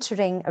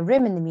entering a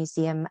room in the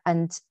museum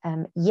and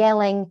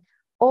yelling,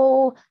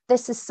 "Oh,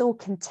 this is so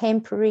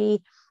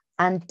contemporary,"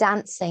 and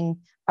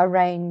dancing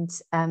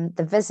around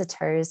the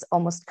visitors,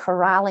 almost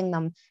corralling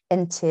them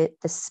into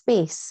the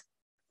space.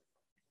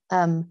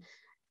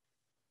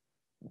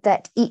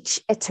 That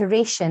each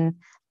iteration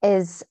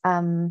is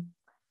a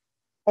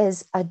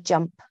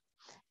jump,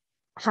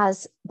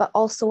 but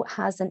also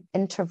has an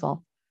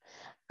interval,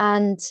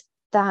 and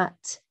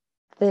that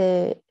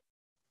the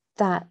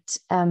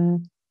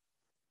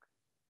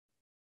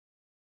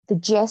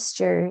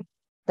gesture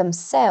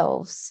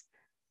themselves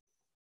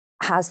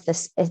has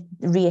this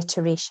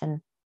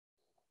reiteration.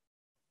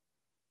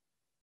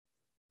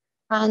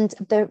 And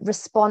the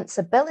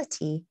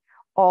responsibility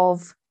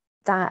of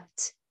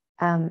that,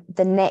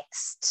 the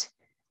next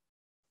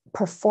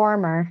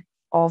performer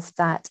of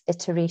that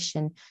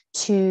iteration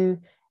to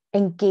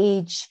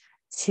engage,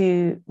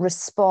 to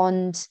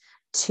respond,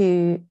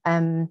 to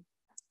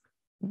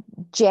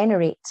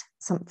generate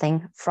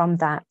something from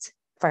that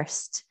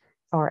first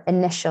or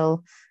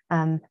initial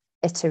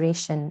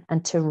iteration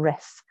and to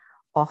riff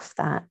off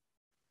that.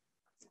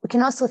 We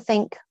can also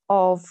think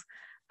of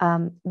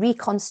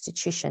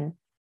reconstitution.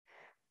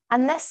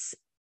 And this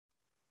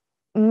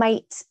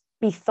might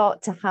be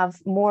thought to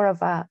have more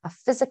of a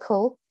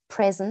physical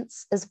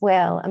presence as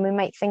well. And we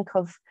might think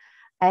of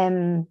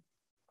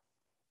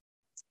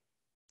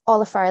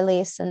Olafur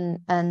Elias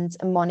and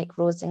Monique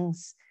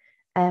Rosing's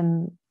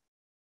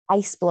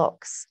ice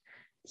blocks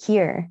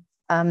here,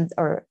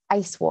 or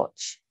Ice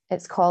Watch,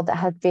 it's called, that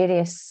had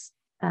various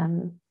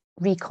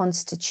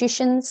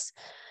reconstitutions,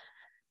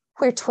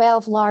 where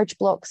 12 large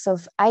blocks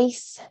of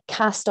ice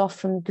cast off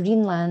from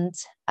Greenland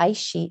ice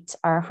sheet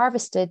are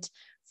harvested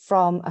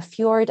from a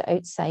fjord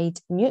outside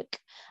Nuuk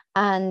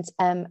and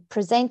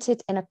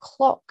presented in a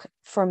clock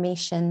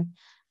formation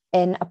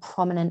in a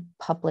prominent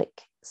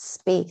public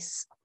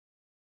space.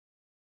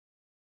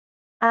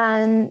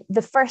 And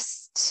the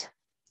first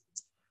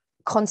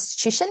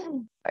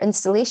constitution or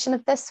installation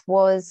of this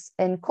was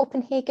in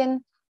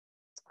Copenhagen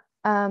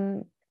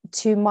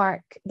to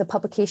mark the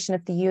publication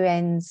of the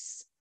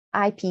UN's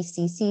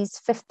IPCC's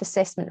 5th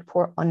assessment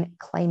report on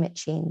climate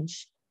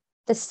change.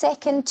 The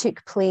second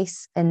took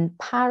place in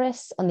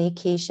Paris on the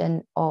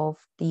occasion of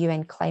the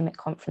UN climate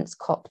conference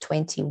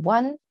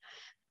COP21,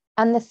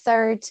 and the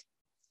third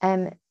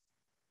in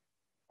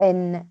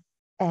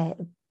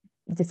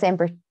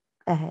December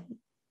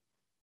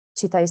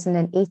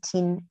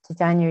 2018 to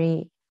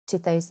January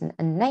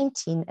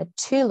 2019 at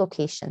 2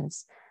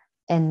 locations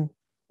in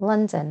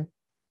London.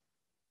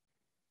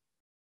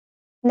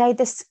 Now,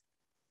 this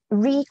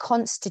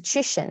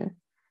reconstitution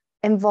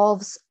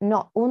involves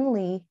not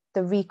only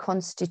the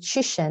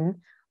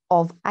reconstitution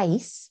of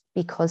ice,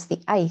 because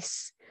the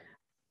ice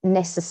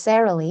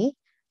necessarily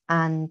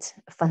and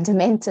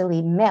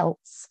fundamentally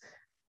melts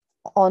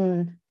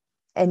in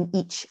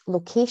each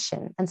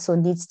location, and so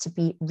needs to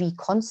be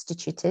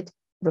reconstituted,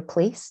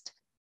 replaced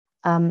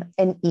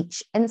in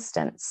each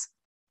instance.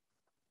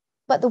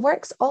 But the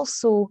work's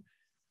also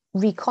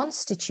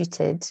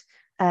reconstituted,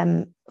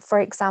 for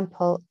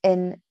example,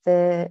 in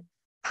the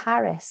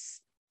Paris.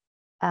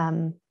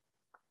 I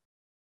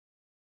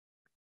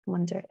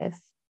wonder if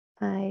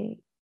I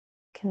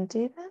can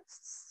do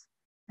this.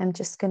 I'm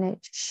just going to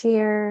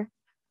share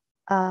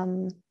I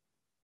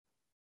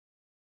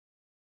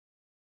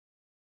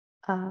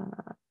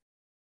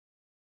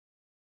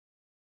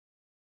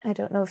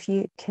don't know if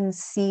you can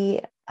see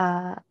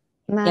a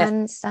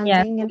man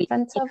standing in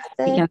front of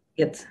the...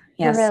 Yes.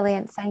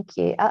 Brilliant, thank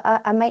you.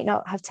 I might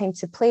not have time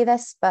to play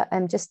this, but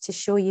just to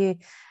show you,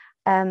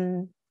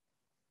 in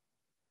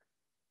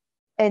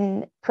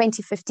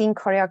 2015,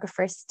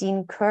 choreographer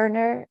Steen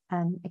Kerner,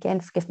 again,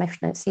 forgive my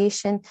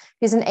pronunciation,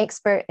 who's an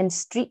expert in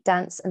street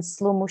dance and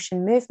slow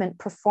motion movement,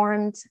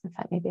 performed, in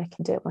fact, maybe I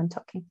can do it while I'm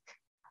talking.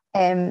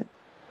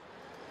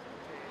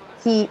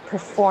 He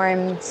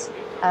performed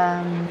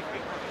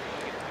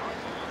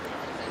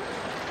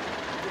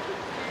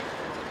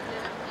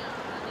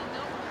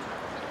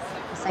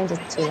the sound is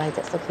too loud,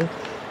 it's okay.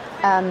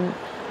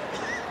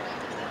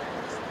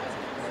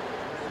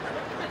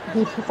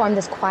 He performed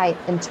this quiet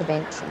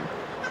intervention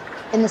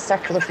in the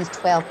circle of these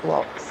 12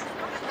 blocks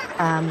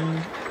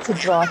to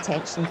draw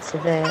attention to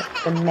the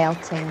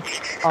melting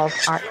of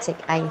Arctic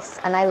ice.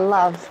 And I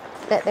love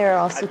that there are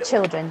also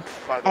children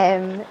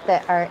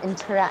that are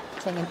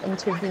interacting and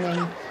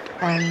intervening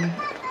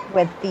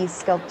with these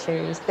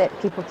sculptures that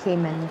people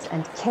came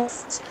and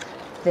kissed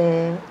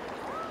the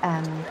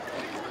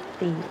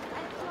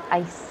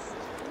ice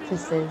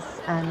pieces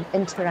and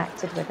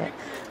interacted with it.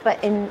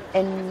 But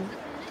in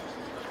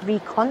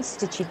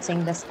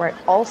reconstituting this work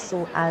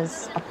also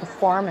as a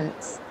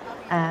performance,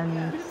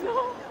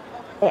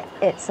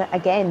 it's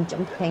again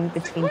jumping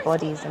between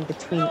bodies and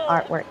between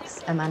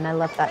artworks, and I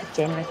love that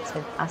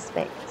generative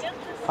aspect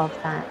of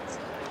that.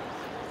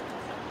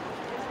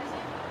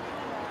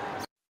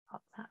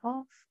 Pop that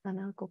off, and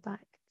I'll go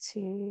back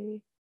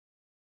to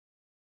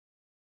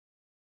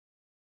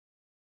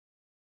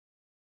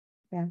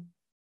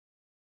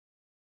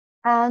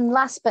And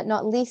last but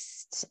not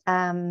least,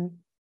 and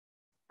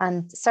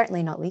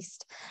certainly not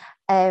least,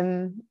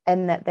 in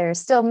that there are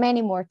still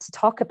many more to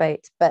talk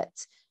about, but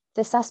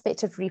this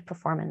aspect of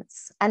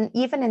reperformance. And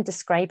even in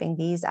describing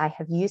these, I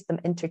have used them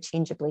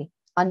interchangeably.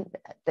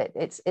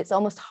 It's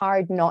almost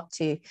hard not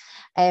to.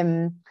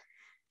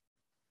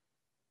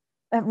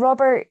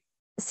 Robert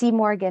C.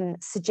 Morgan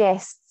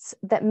suggests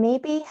that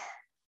maybe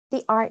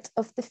the art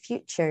of the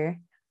future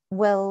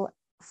will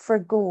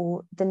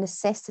forgo the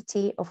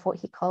necessity of what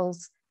he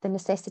calls the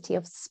necessity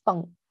of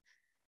spunk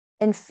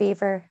in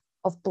favor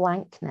of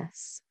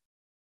blankness.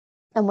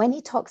 And when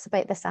he talks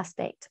about this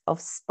aspect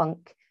of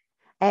spunk,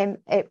 I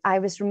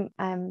was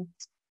reminded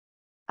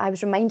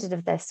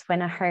of this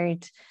when I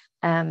heard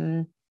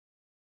I've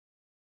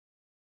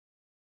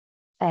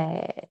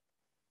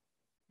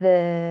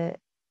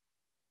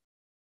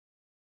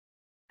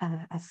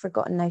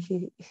forgotten now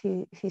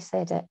who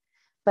said it,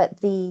 but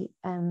the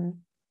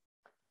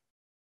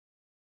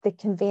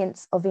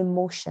conveyance of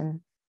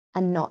emotion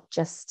and not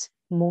just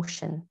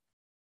motion.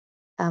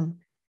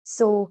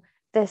 So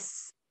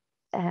this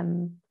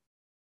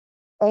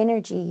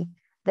energy,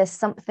 there's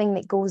something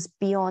that goes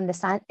beyond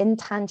this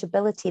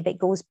intangibility that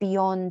goes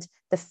beyond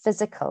the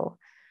physical.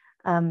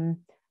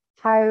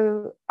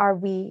 How are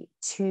we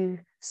to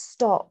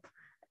stop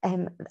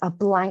a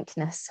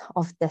blankness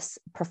of this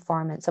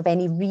performance, of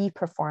any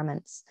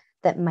re-performance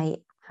that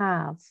might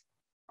have?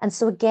 And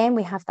so again,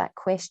 we have that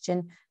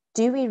question,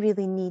 do we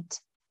really need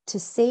to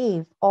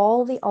save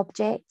all the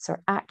objects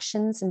or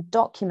actions and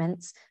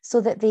documents so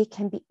that they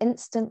can be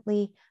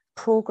instantly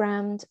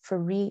programmed for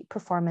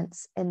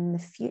re-performance in the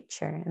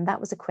future? And that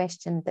was a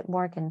question that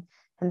Morgan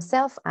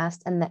himself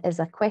asked, and that is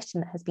a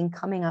question that has been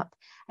coming up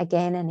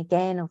again and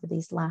again over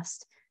these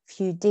last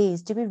few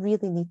days. Do we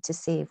really need to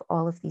save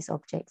all of these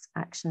objects,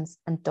 actions,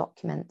 and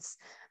documents?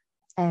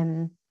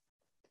 Peggy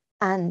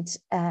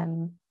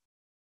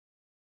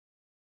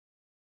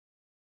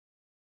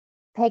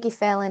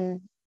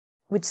Phelan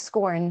would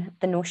scorn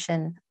the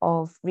notion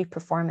of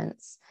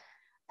re-performance,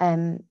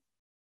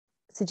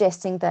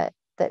 suggesting that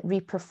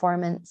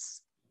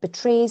re-performance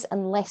betrays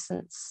and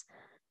lessens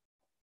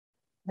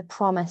the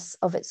promise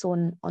of its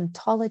own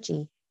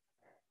ontology,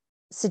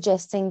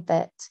 suggesting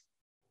that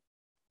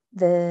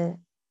the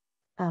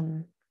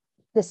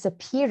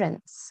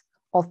disappearance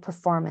of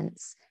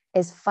performance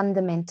is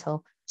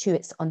fundamental to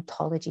its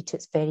ontology, to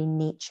its very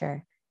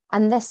nature.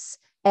 And this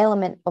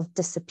element of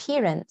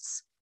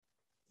disappearance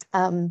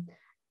in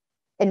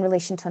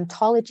relation to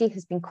ontology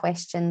has been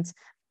questioned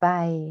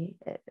by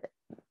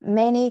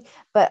many,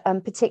 but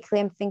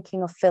particularly I'm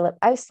thinking of Philip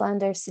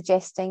Auslander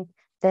suggesting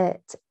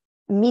that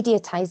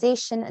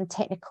mediatization and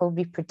technical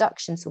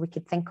reproduction, so we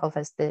could think of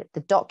as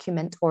the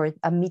document or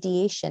a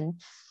mediation,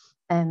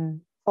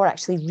 or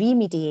actually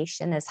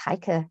remediation, as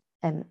Heike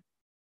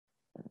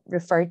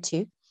referred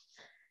to,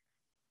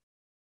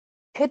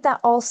 could that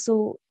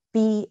also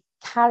be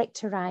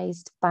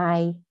characterized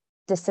by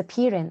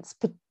disappearance?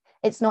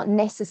 It's not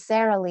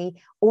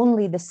necessarily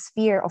only the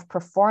sphere of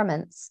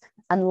performance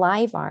and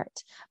live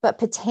art, but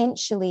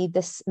potentially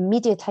this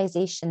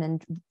mediatization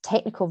and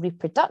technical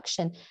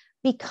reproduction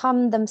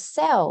become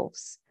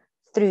themselves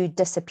through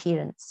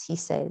disappearance, he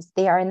says.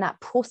 They are in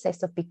that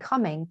process of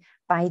becoming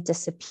by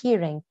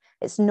disappearing.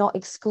 It's not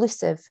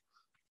exclusive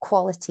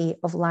quality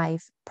of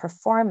live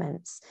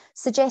performance,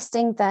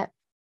 suggesting that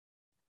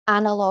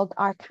analog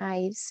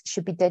archives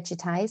should be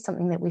digitized,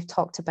 something that we've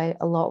talked about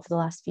a lot over the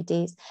last few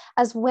days,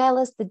 as well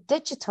as the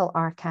digital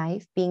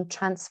archive being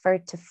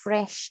transferred to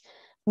fresh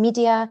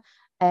media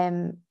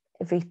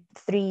every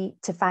 3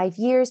 to 5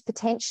 years,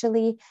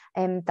 potentially,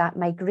 that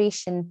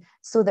migration,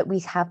 so that we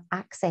have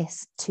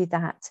access to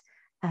that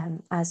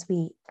as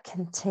we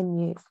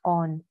continue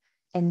on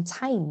in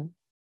time.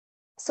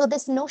 So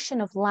this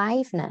notion of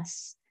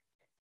liveness,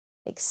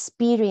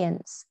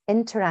 experience,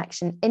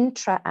 interaction,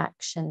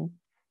 intra-action,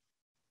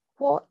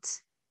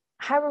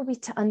 how are we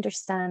to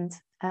understand?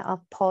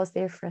 I'll pause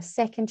there for a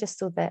second just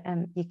so that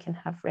you can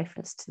have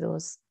reference to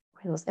those,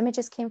 where those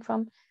images came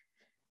from.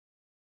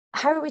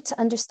 How are we to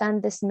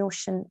understand this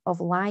notion of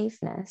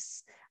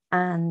liveness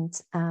and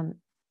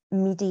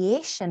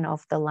mediation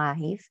of the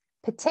live,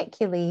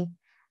 particularly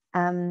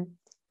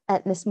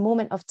at this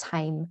moment of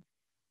time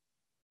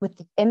with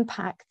the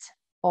impact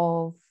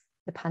of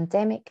the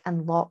pandemic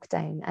and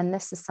lockdown? And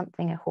this is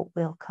something I hope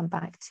we'll come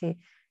back to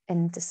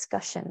in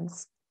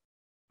discussions.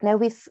 Now,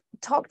 we've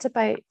talked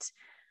about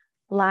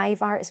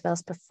live art as well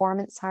as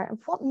performance art, and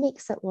what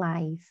makes it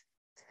live.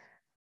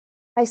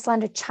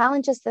 Icelander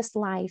challenges this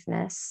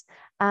liveness,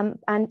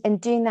 and in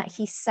doing that,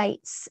 he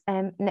cites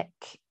Nick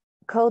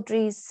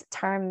Couldry's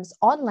terms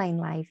online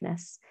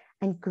liveness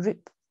and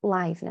group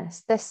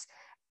liveness, this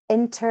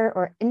inter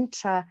or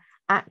intra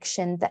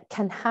action that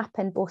can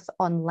happen both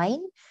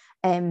online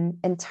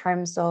in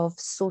terms of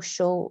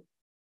social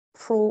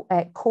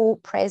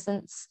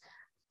co-presence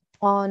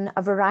on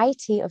a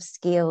variety of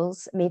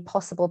scales made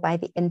possible by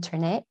the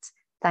internet.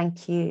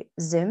 Thank you,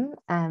 Zoom,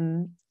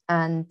 and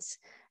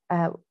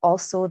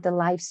also the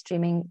live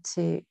streaming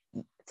through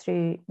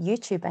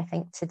YouTube, I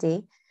think,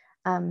 today.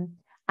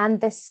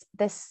 And this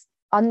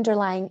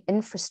underlying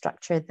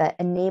infrastructure that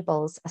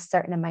enables a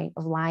certain amount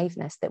of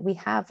liveness that we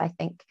have, I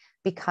think,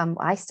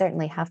 I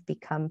certainly have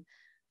become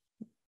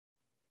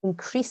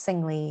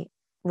increasingly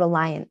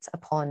reliant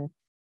upon,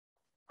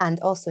 and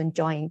also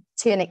enjoying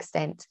to an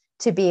extent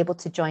to be able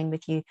to join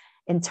with you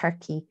in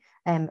Turkey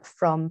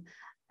from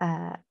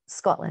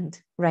Scotland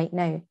right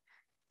now.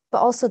 But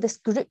also this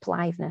group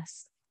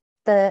liveness,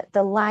 the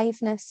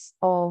liveness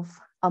of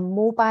a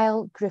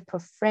mobile group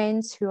of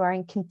friends who are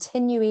in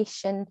continual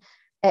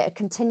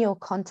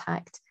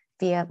contact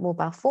via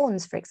mobile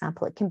phones, for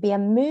example. It can be a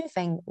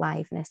moving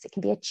liveness. It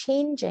can be a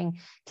changing,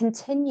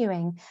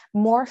 continuing,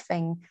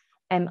 morphing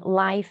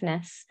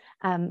liveness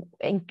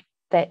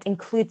that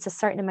includes a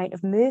certain amount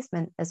of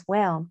movement as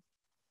well.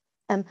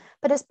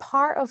 But as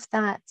part of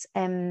that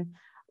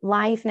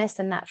liveness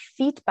and that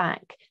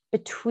feedback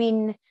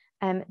between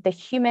the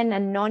human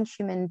and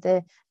non-human,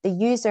 the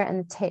user and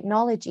the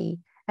technology,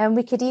 and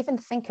we could even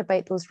think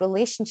about those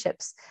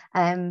relationships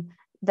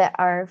that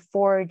are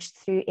forged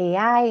through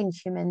AI and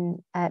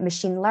human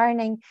machine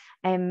learning,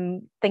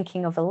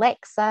 thinking of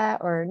Alexa,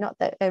 or not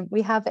that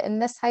we have it in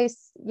this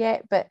house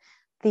yet, but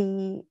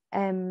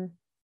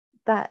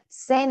that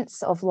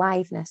sense of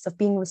liveness, of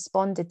being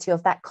responded to,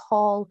 of that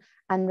call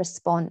and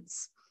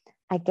response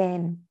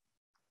again.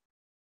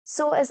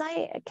 So as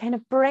I kind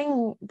of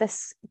bring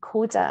this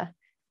Coda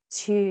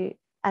to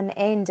an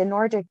end, in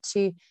order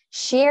to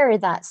share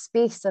that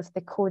space of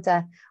the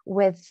Coda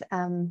with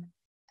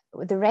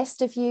the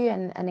rest of you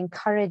and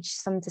encourage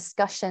some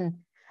discussion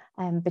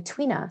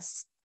between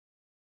us,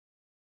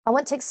 I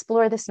want to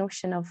explore this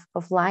notion of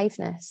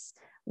liveness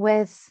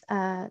with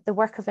the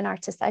work of an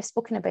artist that I've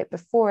spoken about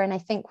before. And I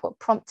think what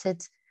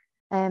prompted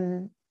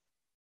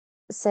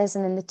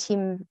Cezanne and the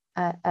team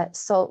at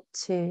SALT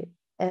to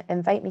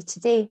invite me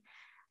today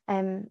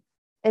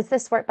is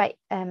this work by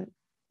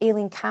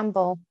Aileen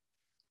Campbell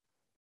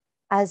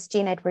as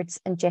Jane Edwards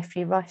and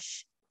Geoffrey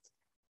Rush.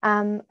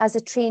 As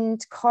a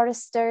trained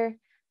chorister,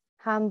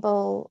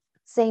 Campbell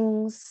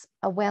sings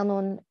a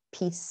well-known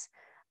piece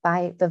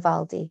by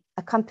Vivaldi,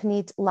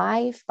 accompanied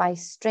live by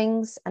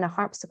strings and a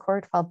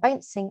harpsichord while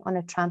bouncing on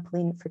a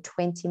trampoline for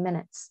 20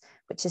 minutes,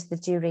 which is the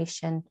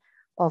duration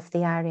of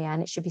the aria.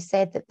 And it should be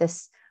said that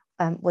this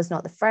was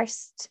not the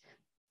first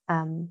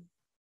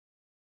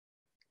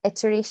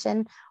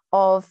iteration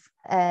of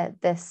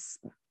this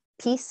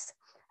piece,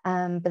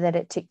 but that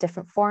it took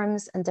different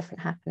forms and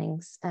different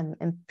happenings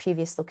in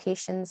previous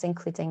locations,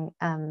 including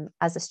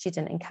as a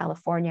student in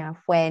California,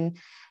 when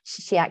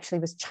she actually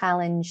was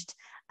challenged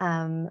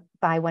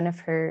by one of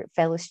her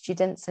fellow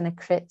students in a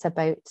crit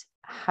about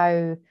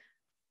how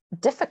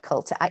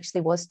difficult it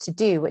actually was to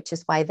do, which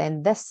is why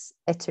then this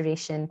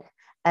iteration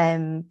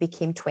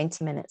became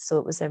 20 minutes. So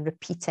it was a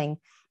repeating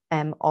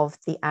of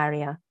the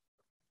aria.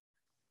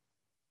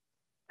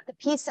 The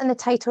piece and the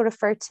title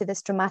refer to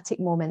this dramatic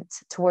moment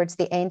towards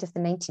the end of the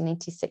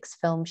 1996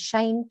 film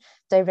Shine,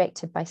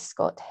 directed by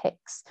Scott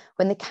Hicks,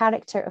 when the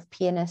character of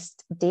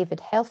pianist David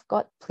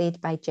Helfgott,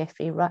 played by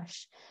Geoffrey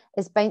Rush,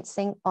 is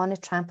bouncing on a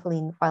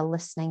trampoline while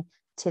listening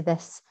to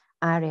this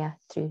aria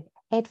through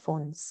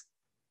headphones.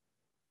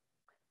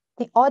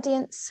 The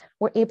audience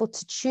were able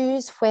to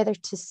choose whether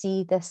to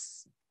see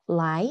this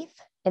live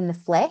in the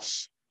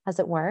flesh, as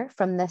it were,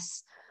 from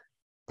this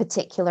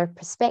particular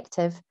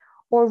perspective,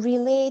 or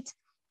relayed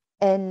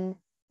in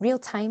real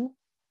time,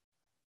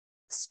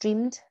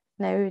 streamed,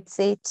 now I would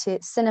say,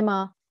 to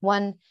Cinema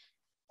One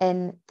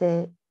in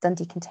the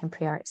Dundee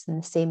Contemporary Arts in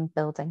the same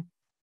building.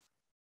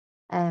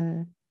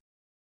 I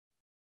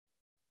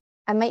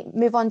might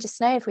move on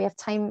just now. If we have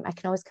time, I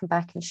can always come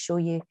back and show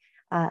you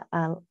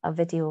a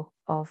video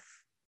of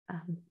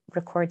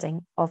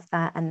recording of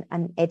that, and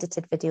an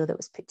edited video that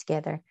was put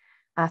together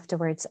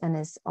afterwards and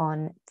is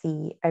on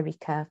the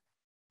Eureka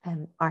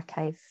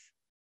archive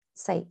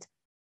site.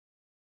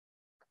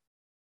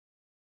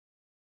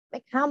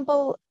 But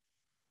Campbell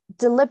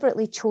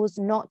deliberately chose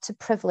not to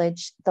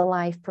privilege the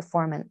live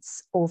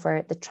performance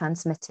over the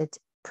transmitted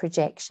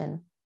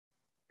projection.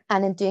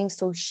 And in doing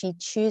so, she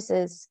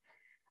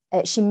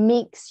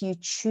makes you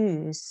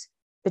choose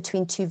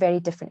between two very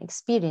different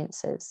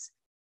experiences,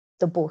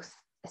 though both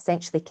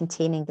essentially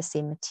containing the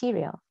same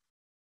material.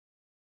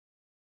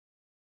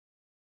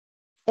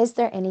 Is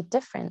there any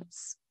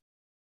difference?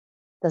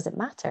 Does it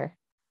matter?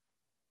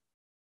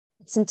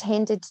 It's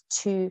intended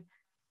to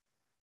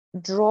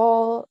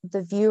draw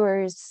the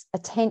viewer's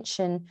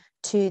attention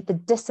to the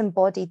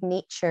disembodied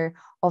nature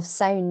of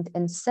sound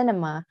in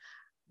cinema,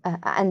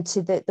 and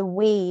to the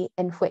way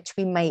in which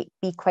we might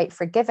be quite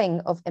forgiving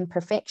of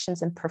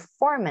imperfections in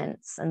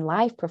performance and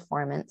live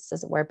performance,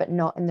 as it were, but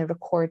not in the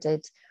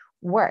recorded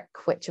work,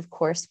 which of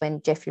course,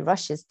 when Geoffrey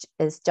Rush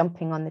is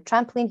jumping on the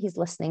trampoline, he's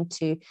listening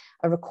to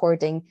a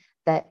recording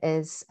that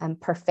is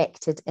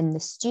perfected in the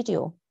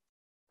studio.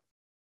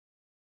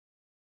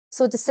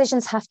 So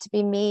decisions have to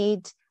be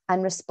made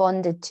and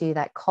responded to,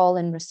 that call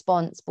and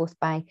response, both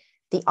by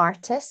the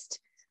artist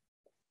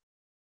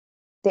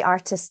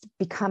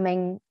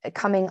coming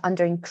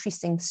under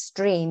increasing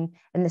strain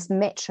in this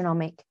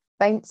metronomic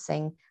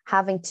bouncing,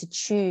 having to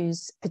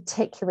choose,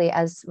 particularly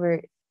as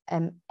we're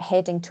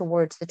heading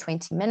towards the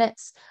 20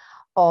 minutes,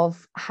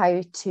 of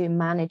how to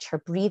manage her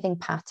breathing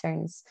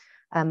patterns,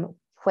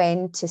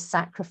 when to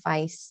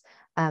sacrifice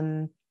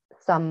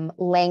some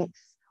length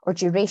or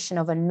duration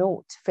of a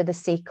note for the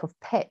sake of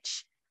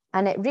pitch.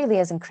 And it really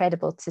is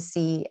incredible to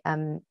see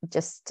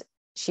just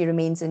she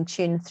remains in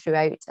tune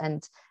throughout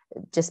and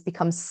just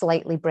becomes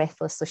slightly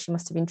breathless. So she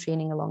must have been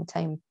training a long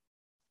time.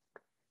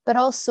 But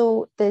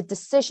also the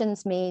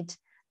decisions made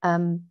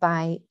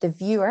by the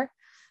viewer,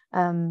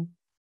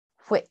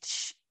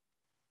 which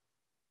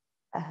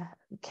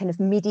kind of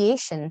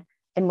mediation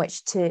in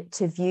which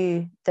to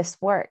view this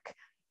work,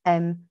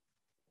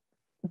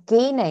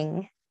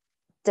 gaining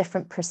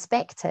different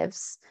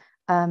perspectives.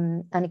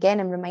 And again,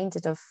 I'm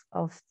reminded of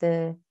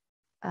the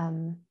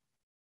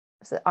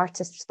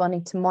artist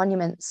responding to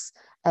monuments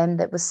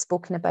that was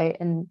spoken about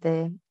in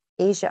the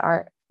Asia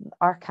Art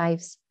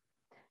archives,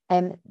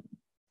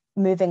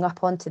 moving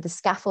up onto the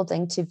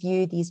scaffolding to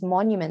view these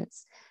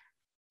monuments,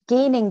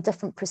 gaining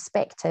different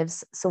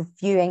perspectives. So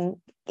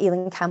viewing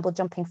Aileen Campbell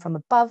jumping from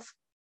above,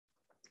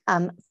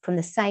 from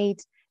the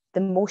side,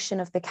 the motion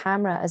of the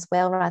camera as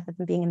well, rather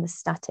than being in the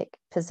static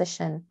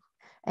position.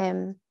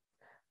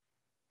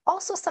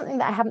 Also, something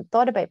that I haven't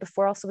thought about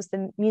before also was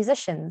the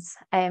musicians,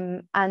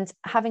 and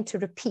having to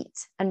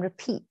repeat and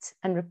repeat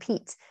and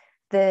repeat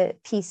the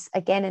piece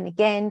again and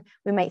again.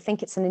 We might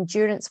think it's an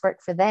endurance work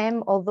for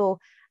them, although,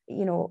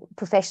 you know,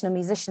 professional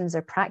musicians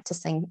are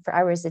practicing for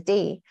hours a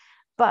day,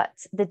 but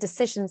the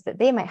decisions that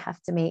they might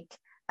have to make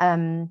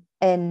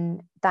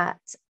in that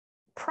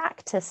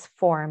practice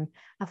form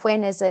of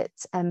when is it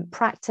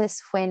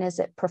practice, when is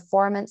it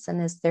performance,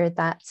 and is there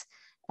that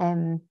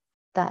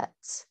that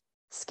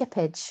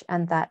skippage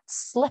and that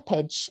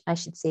slippage, I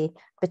should say,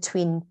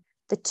 between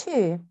the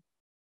two.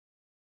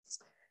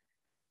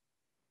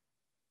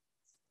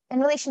 In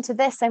relation to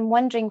this, I'm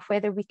wondering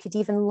whether we could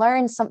even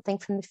learn something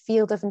from the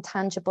field of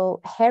intangible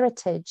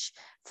heritage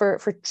for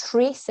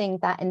tracing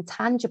that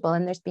intangible.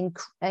 And there's been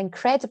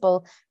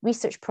incredible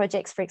research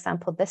projects, for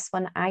example, this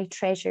one, Eye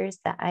Treasures,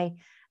 that I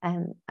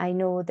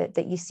know that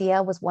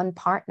UCL was one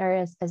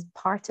partner as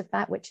part of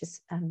that, which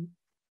is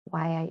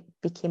why I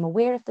became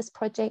aware of this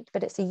project.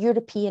 But it's a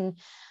European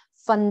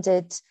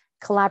funded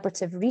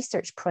collaborative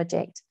research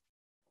project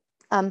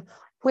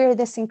where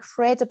this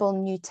incredible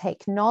new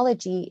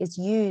technology is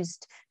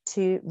used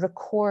to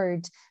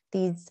record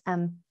these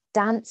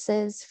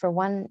dances, for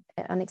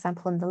an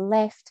example on the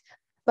left,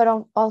 but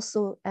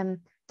also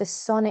the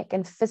sonic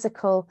and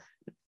physical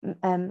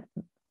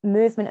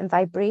movement and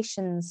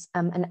vibrations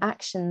and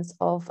actions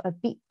of a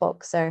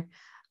beatboxer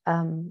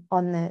on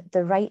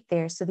the right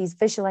there. So these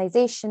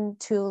visualization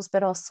tools,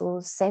 but also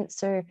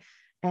sensor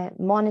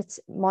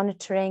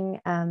monitoring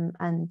and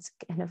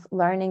kind of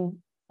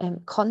learning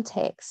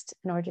context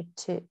in order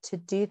to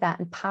do that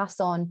and pass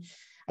on,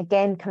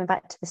 again, coming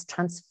back to this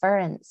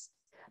transference,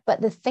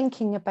 but the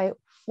thinking about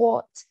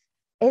what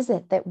is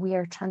it that we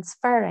are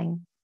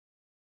transferring?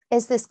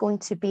 Is this going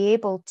to be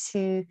able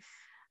to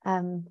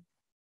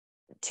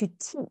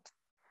teach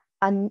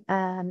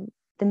the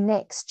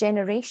next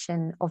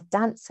generation of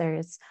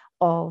dancers,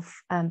 of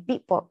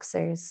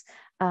beatboxers,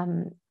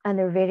 and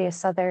there are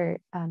various other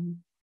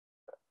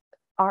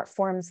art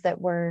forms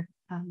that were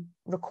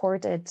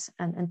recorded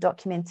and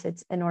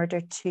documented in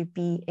order to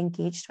be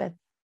engaged with.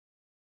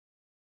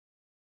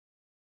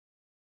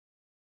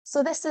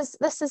 So this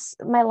is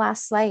my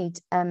last slide,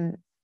 and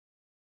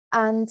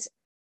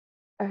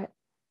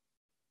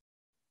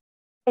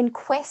in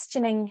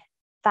questioning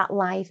that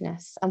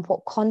liveness and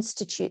what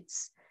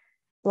constitutes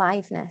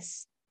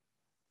liveness,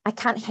 I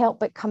can't help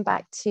but come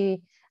back to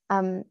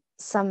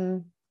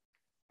some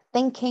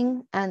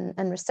thinking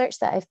and research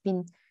that I've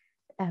been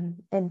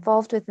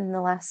involved with in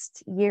the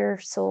last year or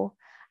so,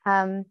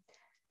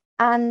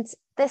 and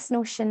this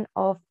notion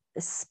of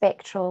the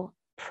spectral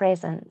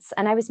presence.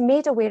 And I was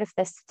made aware of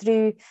this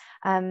through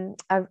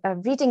a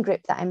reading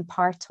group that I'm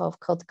part of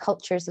called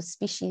Cultures of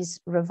Species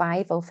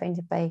Revival,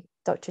 founded by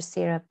Dr.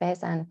 Sarah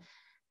Bezan,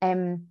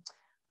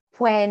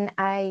 when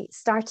I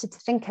started to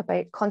think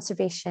about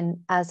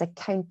conservation as a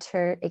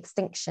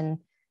counter-extinction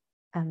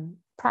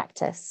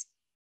practice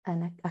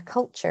and a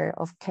culture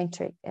of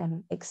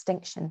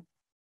counter-extinction.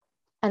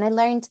 And I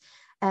learned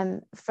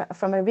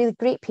from a really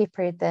great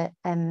paper that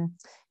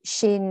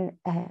Shane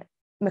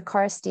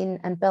McCorstein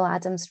and Bill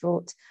Adams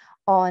wrote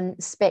on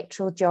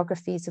spectral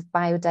geographies of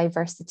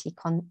biodiversity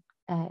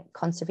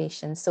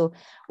conservation. So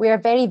we're a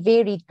very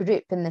varied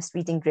group in this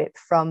reading group,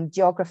 from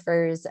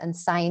geographers and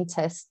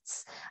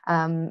scientists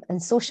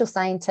and social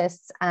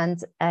scientists,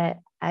 and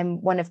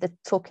I'm one of the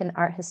token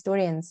art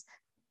historians.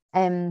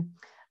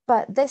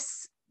 But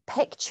this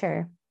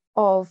picture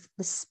of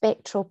the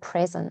spectral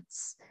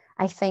presence,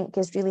 I think,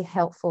 is really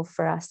helpful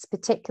for us,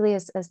 particularly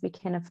as we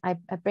kind of, I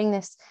bring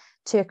this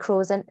to a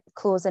close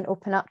and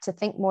open up to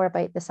think more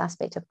about this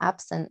aspect of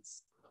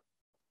absence,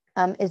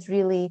 is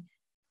really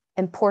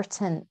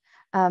important.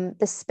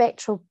 The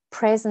spectral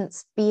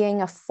presence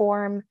being a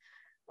form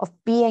of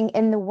being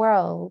in the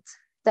world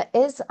that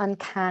is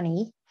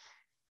uncanny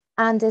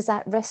and is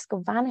at risk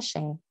of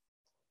vanishing.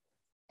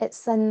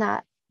 It's in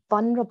that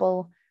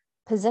vulnerable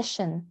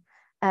position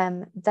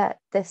that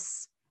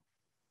this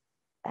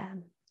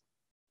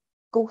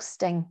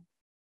ghosting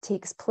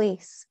takes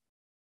place.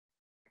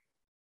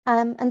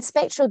 And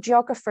spectral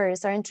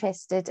geographers are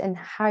interested in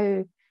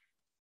how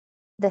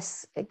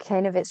this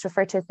kind of, it's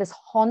referred to as this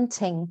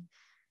haunting,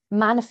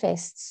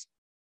 manifests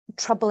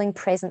troubling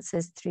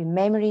presences through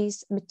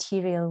memories,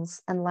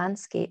 materials, and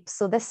landscapes.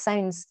 So this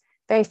sounds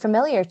very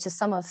familiar to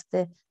some of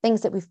the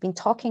things that we've been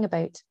talking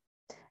about.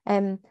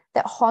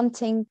 That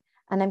haunting,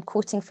 and I'm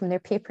quoting from their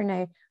paper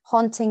now,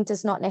 haunting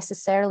does not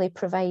necessarily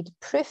provide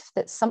proof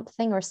that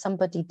something or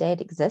somebody dead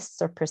exists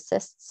or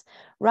persists.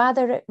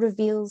 Rather, it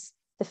reveals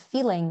the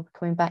feeling,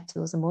 coming back to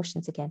those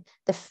emotions again,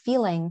 the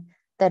feeling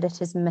that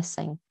it is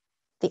missing.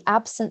 The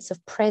absence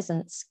of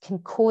presence can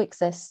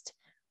coexist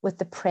with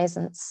the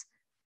presence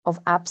of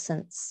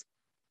absence.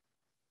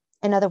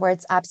 In other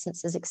words,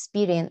 absence is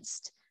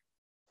experienced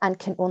and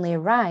can only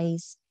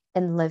arise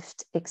in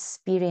lived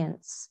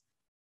experience.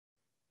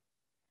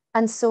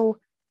 And so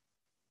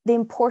the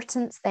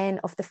importance then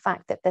of the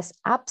fact that this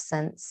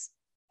absence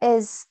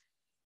is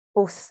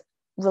both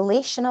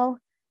relational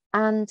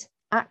and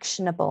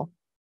actionable.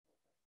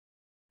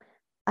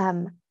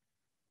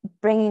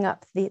 Bringing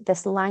up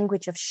this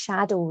language of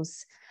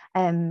shadows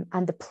and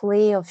the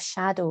play of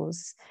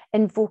shadows,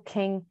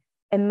 invoking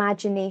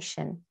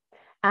imagination,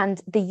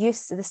 and the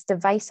use of this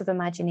device of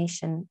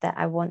imagination that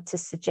I want to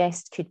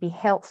suggest could be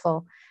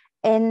helpful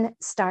in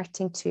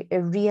starting to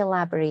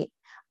re-elaborate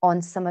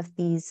on some of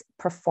these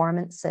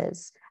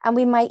performances. And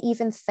we might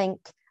even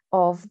think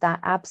of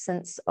that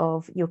absence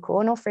of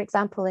Yoko Ono, for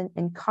example,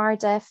 in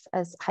Cardiff,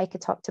 as Heike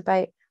talked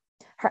about.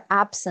 Her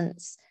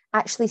absence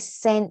actually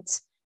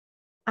sent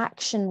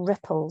action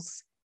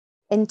ripples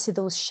into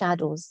those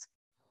shadows,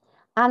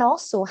 and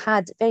also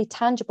had very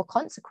tangible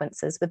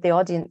consequences, with the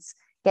audience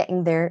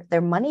getting their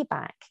money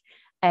back.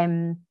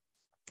 And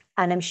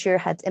I'm sure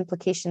had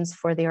implications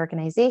for the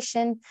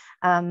organization.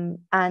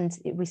 And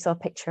we saw a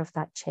picture of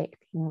that check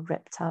being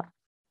ripped up.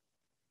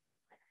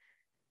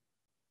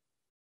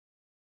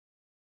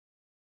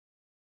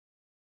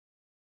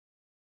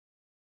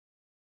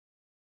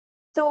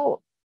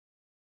 So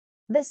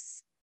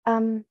this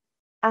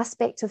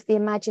aspect of the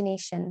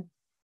imagination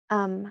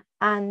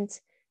and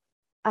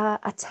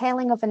a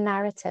telling of a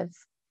narrative,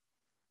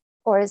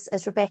 or as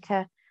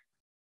Rebecca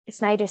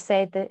Snyder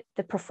said,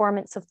 the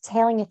performance of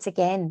telling it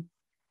again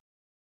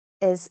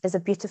is a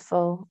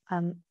beautiful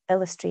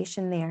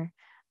illustration there,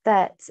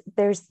 that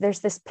there's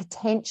this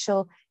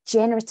potential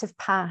generative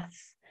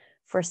path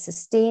for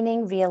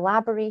sustaining,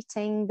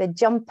 re-elaborating, the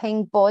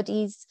jumping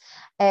bodies,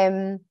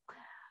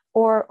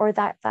 or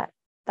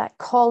that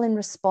call and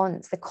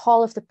response, the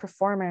call of the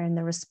performer and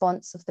the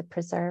response of the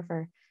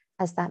preserver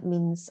as that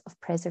means of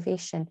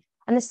preservation.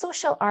 And the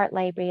social art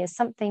library is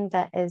something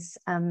that is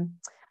an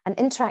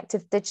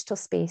interactive digital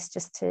space,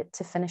 just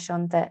to finish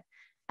on, that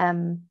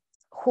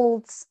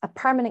holds a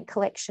permanent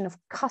collection of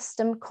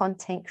custom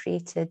content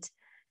created,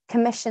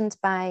 commissioned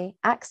by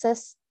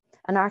Axis,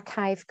 an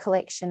archive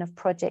collection of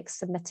projects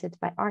submitted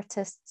by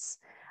artists,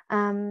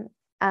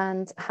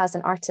 and has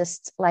an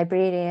artist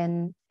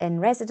librarian in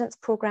residence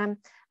program,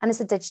 and is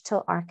a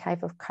digital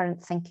archive of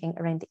current thinking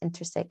around the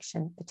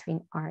intersection between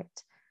art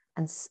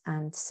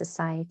and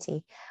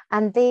society.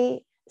 And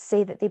they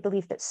say that they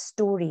believe that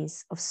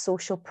stories of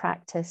social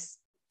practice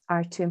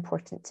are too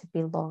important to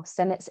be lost.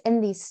 And it's in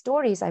these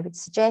stories, I would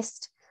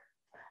suggest,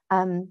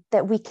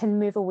 that we can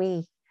move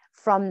away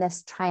from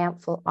this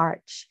triumphal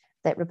arch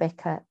that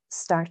Rebecca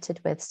started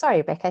with. Sorry,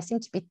 Rebecca, I seem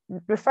to be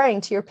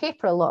referring to your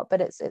paper a lot,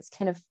 but it's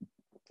kind of,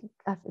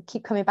 I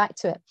keep coming back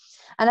to it.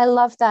 And I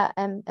love that.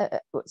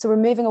 So we're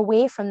moving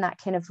away from that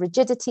kind of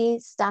rigidity,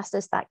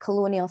 stasis, that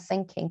colonial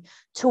thinking,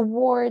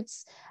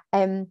 towards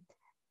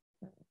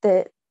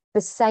the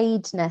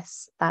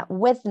besideness, that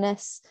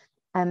withness,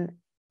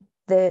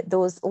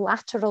 those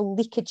lateral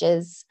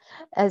leakages,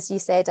 as you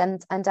said,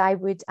 and I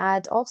would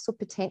add also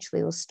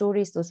potentially those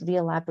stories, those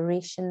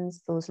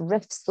re-elaborations, those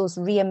riffs, those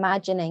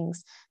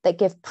reimaginings that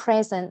give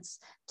presence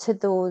to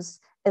those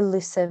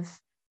elusive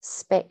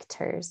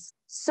spectres.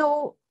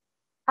 So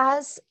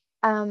as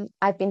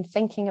I've been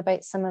thinking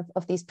about some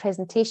of these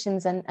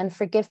presentations, and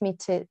forgive me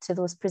to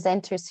those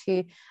presenters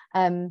who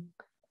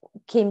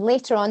came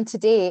later on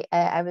today,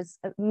 I was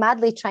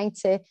madly trying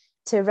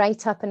to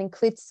write up and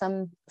include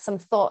some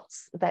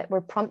thoughts that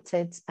were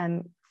prompted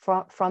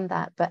from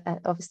that, but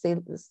obviously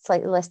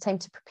slightly less time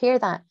to prepare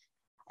that.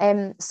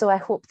 So I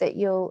hope that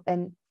you'll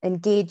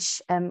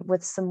engage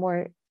with some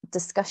more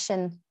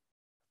discussion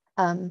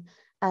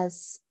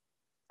as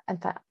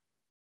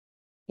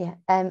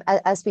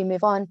we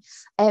move on.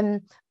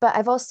 But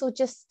I've also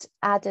just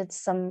added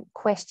some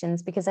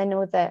questions because I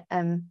know that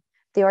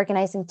the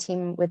organising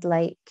team would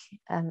like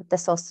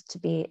this also to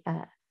be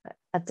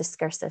a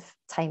discursive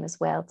time as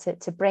well,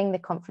 to bring the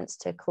conference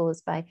to a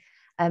close by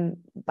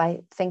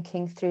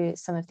thinking through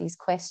some of these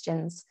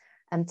questions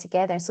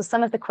together. So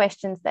some of the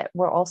questions that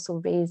were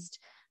also raised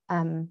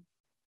for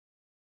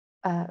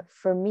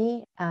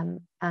me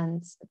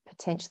and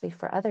potentially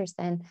for others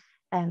then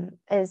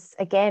is,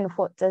 again,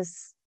 what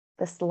does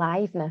this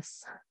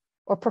liveness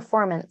or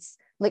performance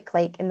look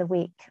like in the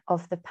wake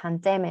of the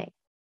pandemic?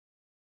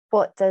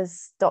 What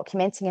does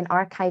documenting and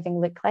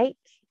archiving look like?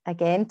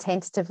 Again,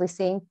 tentatively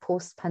saying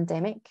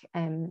post-pandemic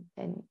in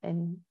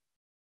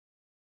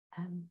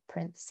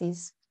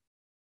parentheses.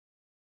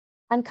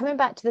 And coming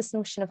back to this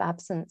notion of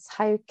absence,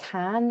 how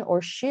can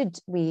or should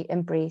we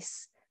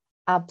embrace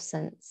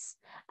absence?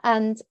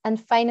 And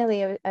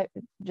finally, I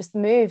just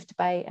moved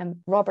by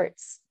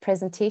Robert's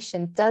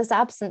presentation. Does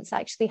absence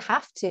actually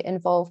have to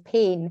involve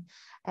pain?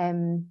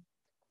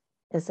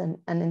 Is an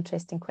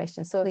interesting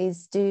question. So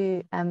please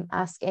do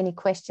ask any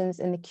questions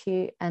in the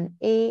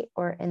Q&A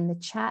or in the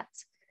chat,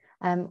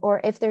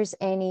 or if there's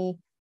anything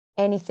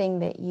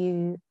that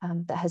you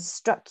that has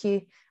struck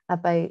you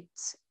about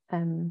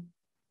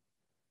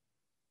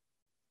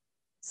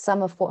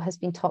some of what has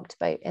been talked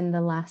about in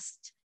the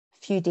last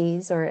few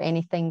days, or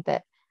anything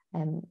that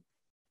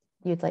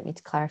you'd like me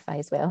to clarify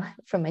as well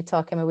from my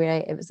talk. I'm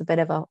aware it was a bit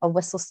of a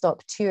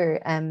whistle-stop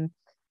tour.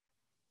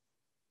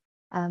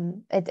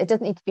 It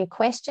doesn't need to be a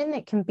question.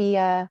 It can be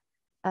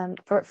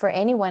for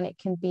anyone, it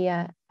can be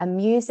a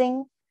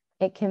musing.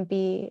 It can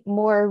be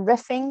more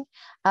riffing.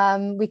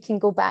 We can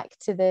go back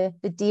to the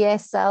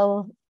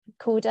DSL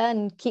Coda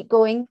and keep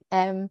going.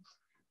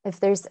 If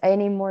there's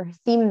any more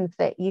themes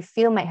that you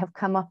feel might have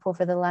come up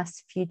over the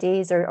last few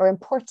days, or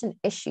important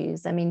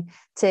issues, I mean,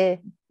 to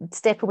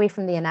step away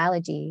from the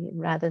analogy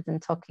rather than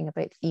talking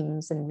about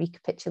themes and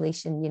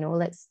recapitulation,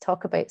 let's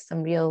talk about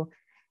some real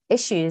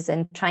issues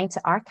and trying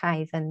to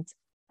archive and,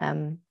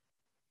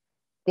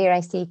 dare I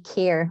say,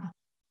 care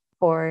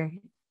for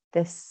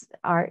this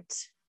art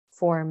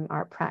form,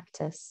 art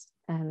practice.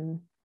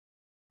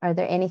 Are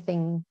there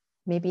anything,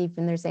 maybe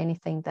even there's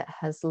anything that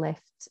has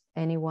left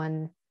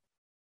anyone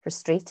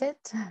frustrated,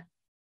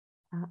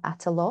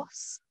 at a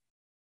loss?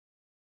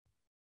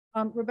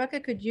 Rebecca,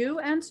 could you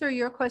answer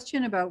your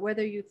question about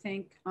whether you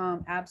think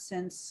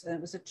absence,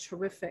 it was a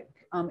terrific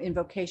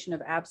invocation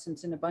of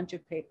absence in a bunch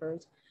of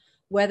papers,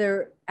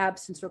 whether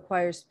absence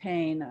requires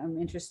pain?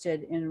 I'm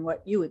interested in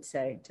what you would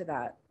say to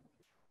that.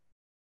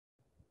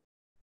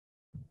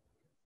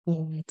 Yeah,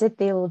 I did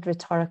the old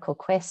rhetorical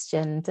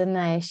question, didn't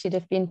I? I should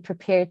have been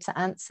prepared to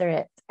answer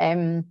it.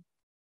 I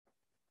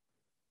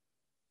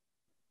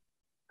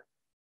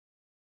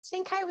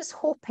think I was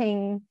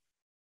hoping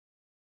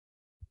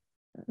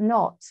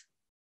not,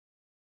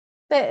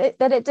 that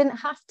it didn't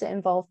have to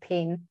involve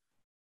pain,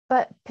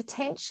 but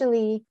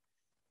potentially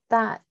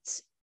that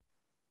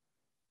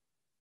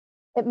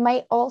it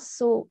might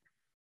also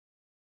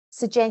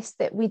suggest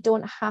that we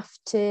don't have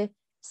to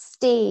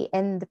stay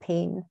in the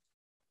pain,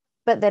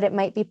 but that it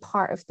might be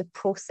part of the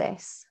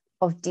process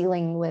of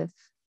dealing with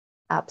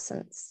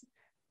absence.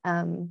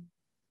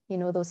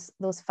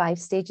 Those 5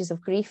 stages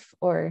of grief,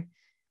 or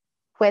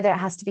whether it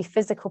has to be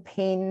physical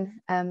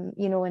pain,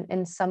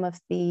 in some of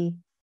the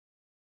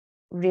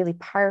really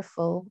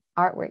powerful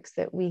artworks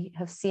that we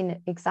have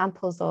seen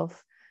examples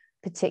of,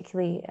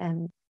 particularly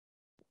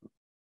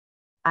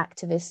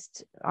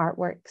activist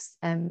artworks,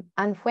 and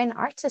when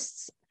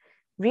artists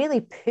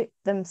really put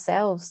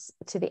themselves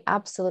to the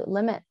absolute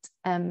limit.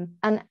 And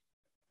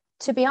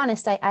to be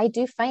honest, I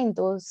do find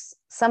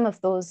some of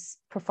those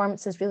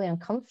performances really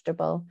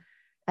uncomfortable.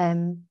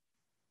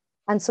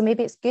 And so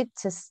maybe it's good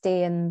to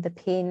stay in the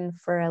pain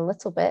for a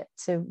little bit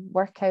to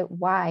work out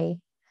why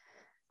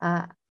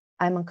I'm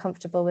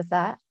uncomfortable with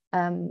that.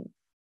 But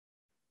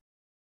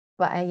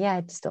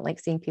I just don't like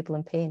seeing people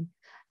in pain.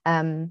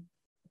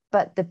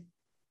 But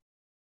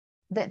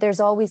there's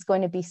always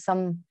going to be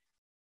some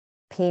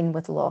pain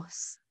with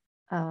loss.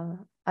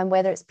 And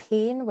whether it's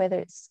pain, whether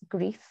it's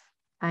grief,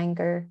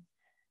 anger,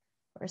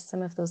 or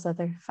some of those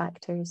other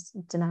factors,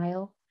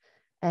 denial.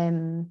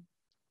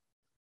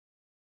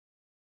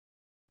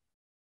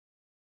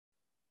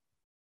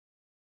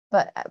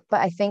 But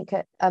I think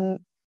an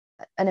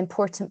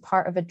important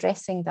part of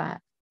addressing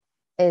that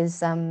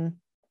is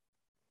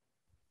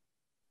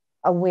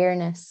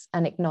awareness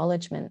and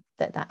acknowledgement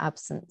that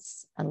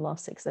absence and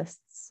loss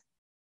exists,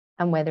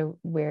 and whether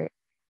we're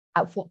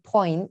at what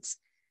point.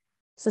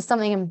 So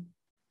something I'm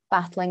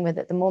battling with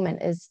at the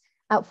moment is,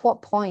 at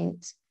what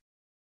point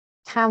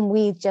can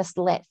we just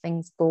let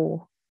things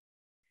go?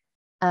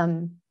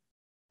 And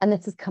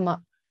this has come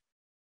up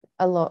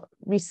a lot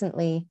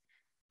recently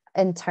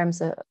in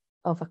terms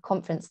of a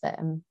conference that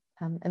I'm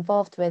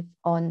involved with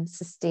on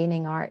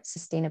sustaining art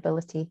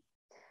sustainability.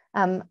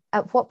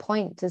 At what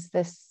point does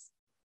this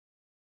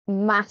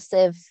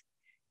massive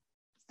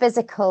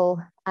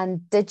physical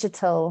and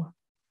digital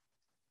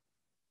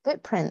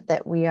footprint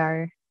that we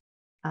are,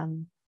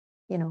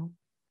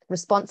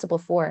 responsible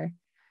for,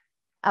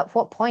 at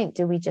what point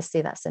do we just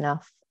say that's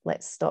enough?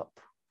 Let's stop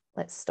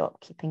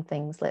keeping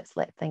things. Let's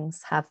let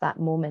things have that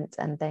moment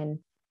and then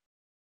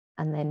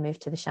move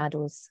to the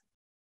shadows.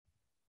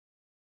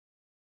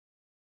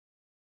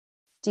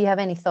 Do you have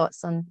any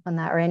thoughts on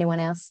that, or anyone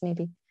else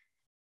maybe?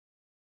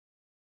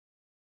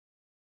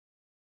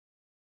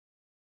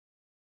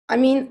 I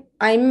mean,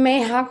 I may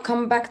have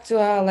come back to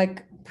a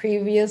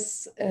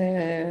previous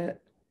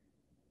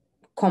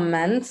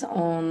comment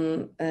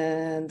on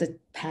the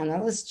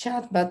panelist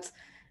chat, but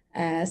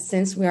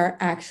since we are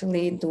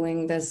actually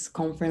doing this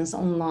conference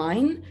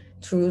online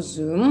through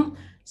Zoom,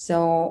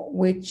 so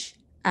which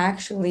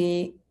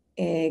actually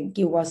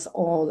give us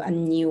all a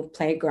new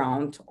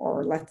playground,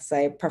 or let's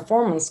say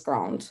performance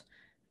ground,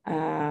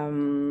 a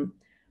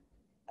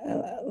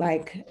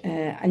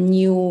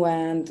new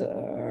and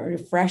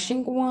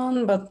refreshing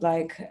one, but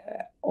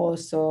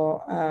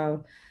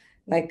also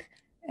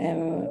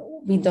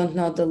we don't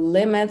know the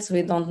limits,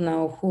 we don't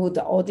know who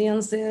the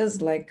audience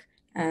is,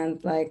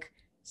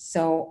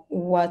 so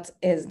what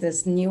is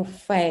this new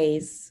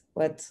phase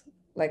with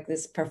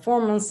this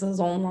performances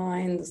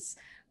online, this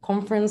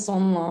conference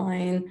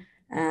online,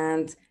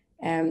 and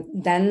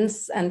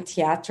dance and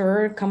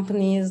theater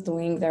companies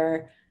doing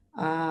their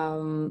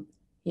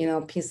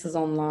pieces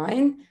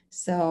online.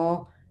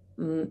 So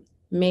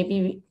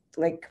maybe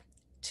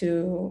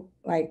to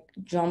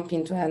jump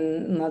into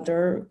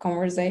another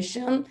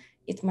conversation,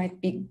 it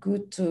might be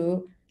good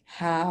to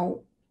have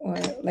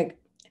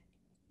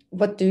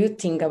what do you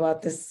think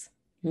about this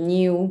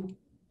new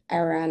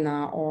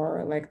arena,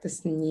 or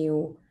this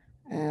new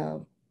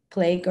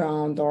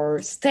playground or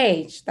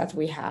stage that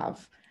we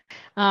have?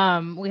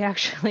 We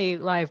actually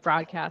live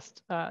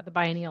broadcast the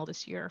biennial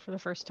this year for the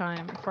first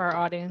time for our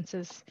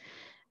audiences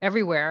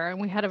everywhere,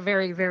 and we had a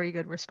very, very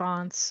good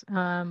response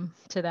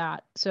to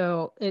that.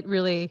 So it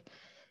really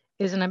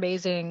is an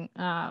amazing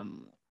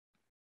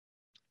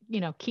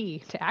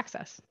key to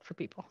access for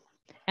people,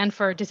 and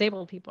for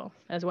disabled people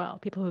as well.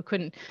 People who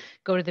couldn't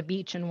go to the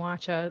beach and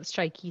watch a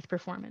Strike Keith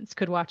performance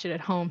could watch it at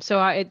home. So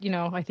I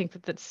think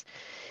that's,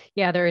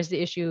 there is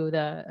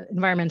the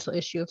environmental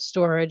issue of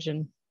storage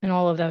and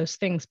all of those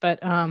things,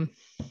 but on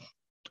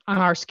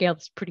our scale,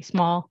 it's pretty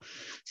small.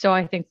 So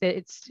I think that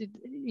it's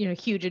a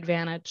huge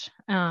advantage,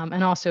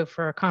 and also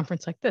for a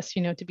conference like this,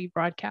 to be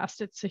broadcast,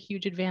 it's a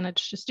huge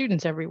advantage to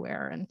students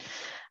everywhere. And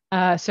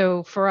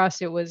so for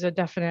us, it was a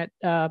definite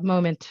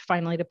moment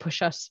finally to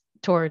push us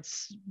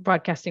towards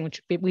broadcasting,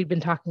 which we've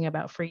been talking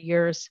about for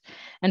years,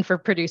 and for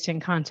producing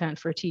content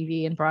for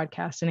TV and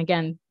broadcast. And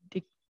again,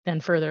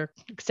 then further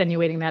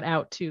extenuating that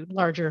out to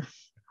larger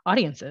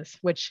audiences,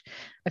 which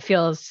I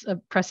feel is a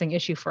pressing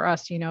issue for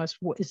us,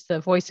 is the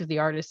voice of the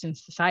artist in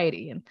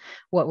society, and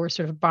what we're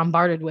sort of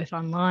bombarded with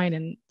online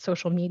and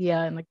social media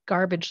and the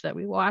garbage that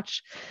we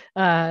watch,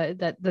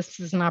 that this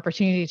is an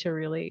opportunity to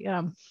really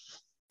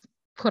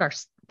put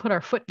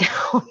our foot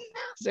down,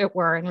 as it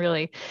were, and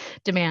really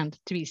demand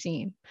to be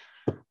seen.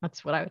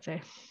 That's what I would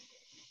say.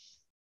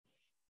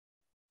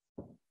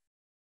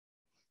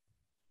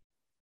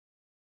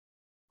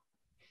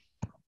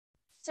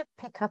 To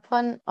pick up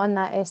on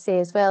that essay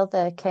as well,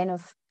 the kind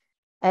of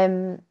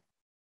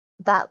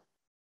that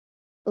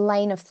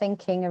line of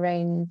thinking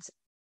around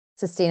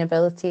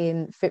sustainability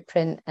and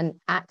footprint and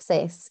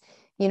access,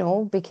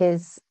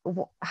 because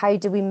how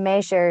do we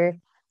measure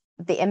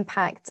the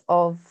impact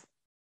of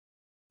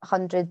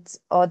 100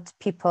 odd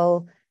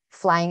people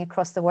flying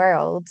across the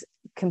world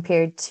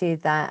compared to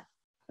that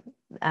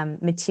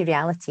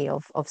materiality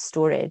of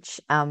storage,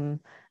 and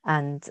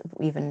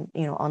even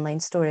online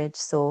storage?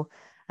 So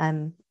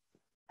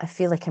I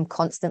feel like I'm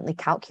constantly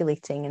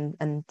calculating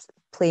and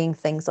playing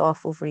things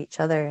off over each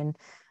other,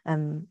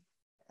 and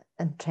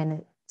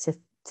trying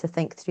to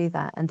think through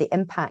that and the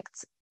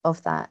impact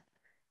of that.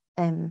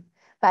 But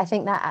I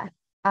think that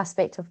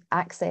aspect of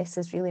access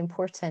is really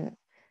important.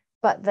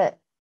 But that,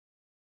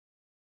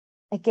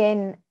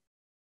 again,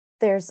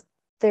 there's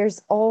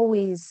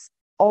always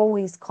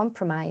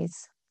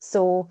compromise.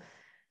 So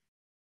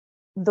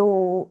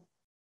though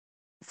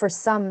for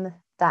some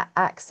that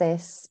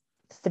access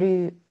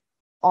through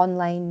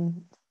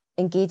online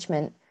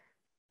engagement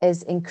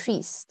is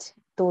increased,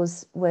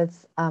 those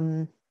with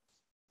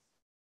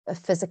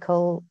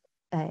physical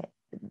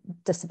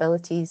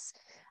disabilities,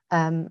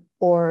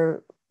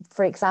 or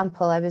for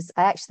example, I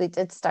actually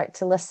did start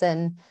to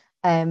listen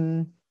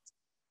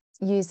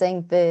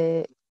using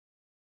the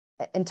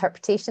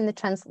interpretation,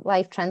 the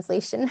live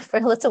translation for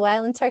a little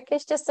while in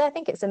Turkish. Just, I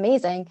think it's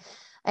amazing.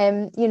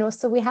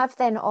 So we have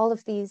then all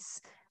of these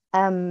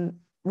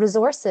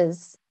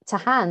resources to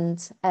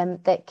hand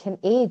that can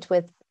aid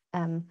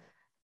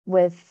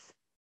with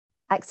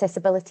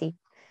accessibility.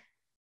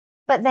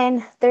 But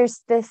then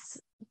there's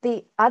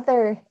the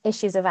other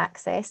issues of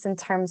access in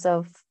terms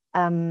of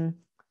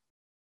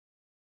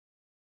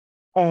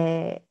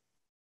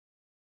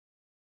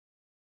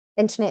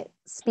internet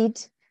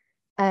speed,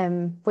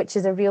 which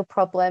is a real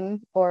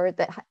problem, or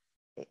that,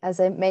 as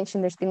I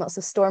mentioned, there's been lots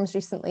of storms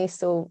recently,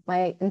 so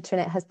my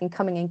internet has been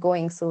coming and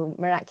going, so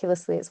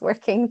miraculously it's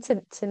working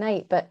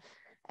tonight. But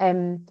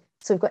so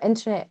we've got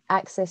internet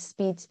access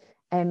speed,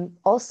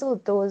 also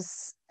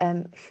those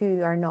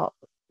who are not,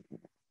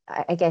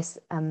 I guess,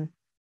 a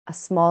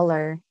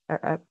smaller or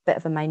a bit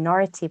of a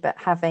minority, but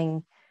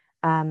having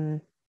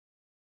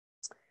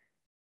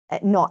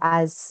not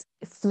as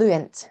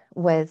fluent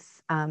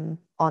with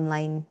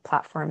online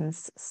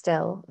platforms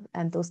still,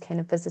 and those kind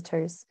of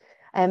visitors.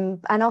 And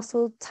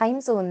also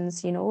time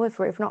zones, you know, if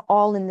we're not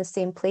all in the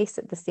same place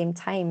at the same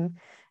time,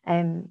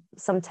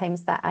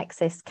 sometimes that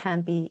access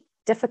can be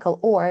difficult,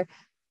 or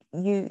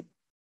you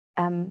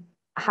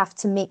have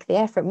to make the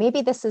effort.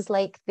 Maybe this is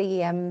like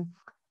the, I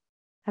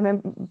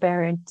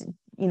remember,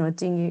 you know,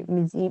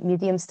 doing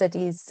museum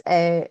studies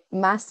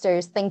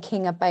masters,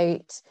 thinking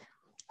about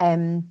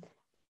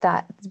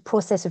that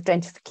process of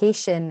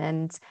gentrification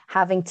and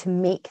having to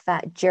make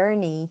that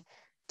journey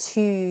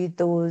to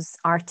those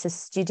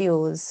artist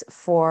studios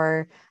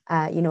for,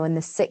 you know, in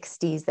the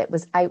 60s, that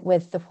was out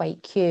with the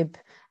white cube.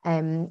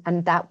 And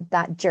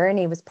that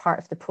journey was part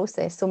of the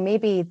process. So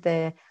maybe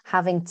the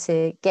having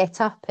to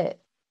get up at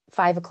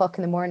 5 o'clock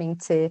in the morning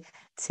to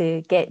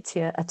get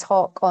to a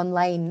talk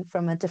online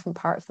from a different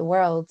part of the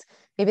world,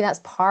 maybe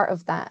that's part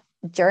of that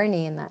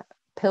journey and that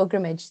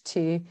pilgrimage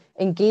to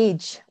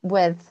engage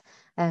with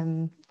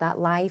that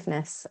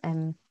liveness.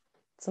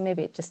 So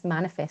maybe it just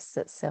manifests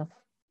itself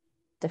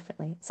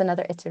differently. It's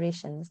another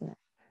iteration, isn't it?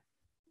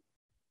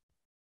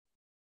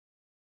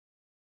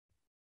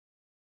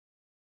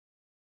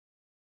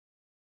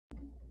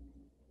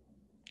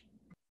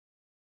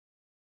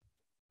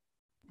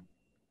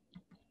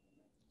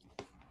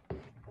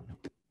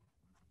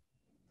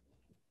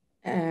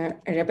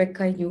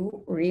 Rebecca,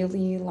 you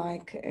really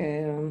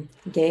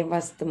gave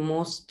us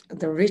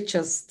the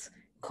richest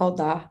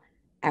Coda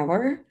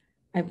ever,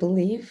 I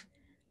believe.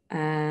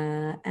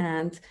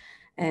 And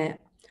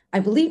I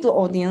believe the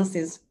audience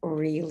is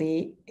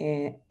really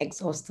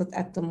exhausted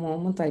at the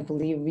moment. I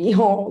believe we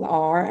all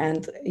are,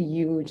 and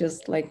you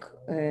just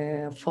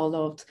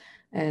followed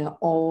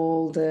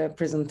all the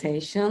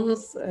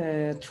presentations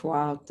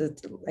throughout the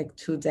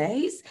 2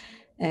 days.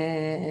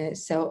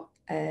 So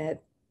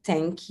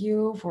thank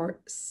you for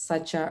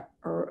such a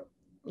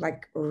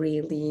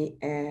really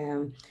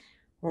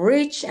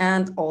rich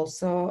and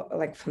also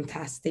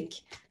fantastic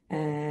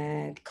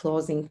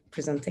closing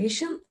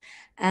presentation.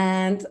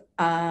 And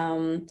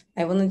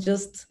I want to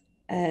just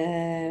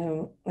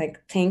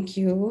thank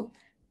you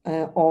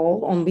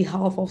all on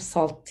behalf of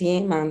SALT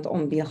team and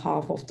on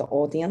behalf of the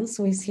audience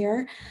who is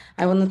here.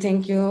 I want to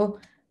thank you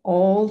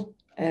all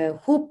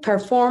who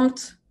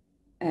performed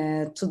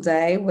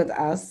today with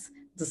us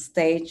the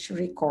stage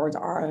record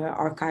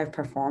archive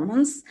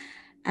performance.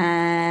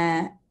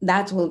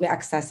 That will be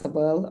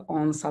accessible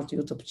on SALT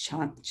YouTube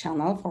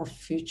channel for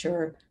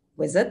future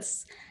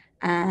visits.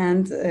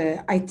 And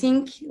I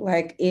think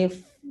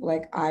if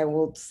I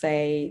would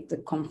say the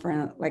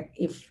conference,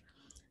 if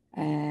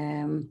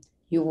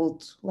you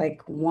would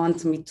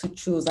want me to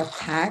choose a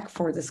tag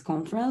for this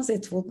conference,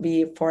 it would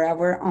be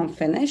forever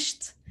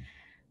unfinished,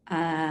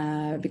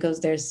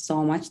 because there's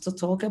so much to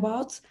talk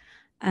about.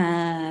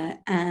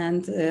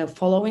 And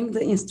following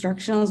the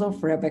instructions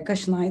of Rebecca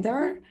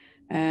Schneider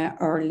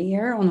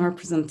earlier on her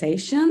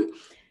presentation,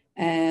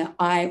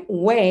 I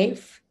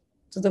wave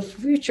to the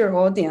future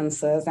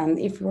audiences. And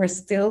if you are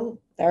still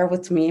there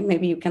with me,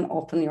 maybe you can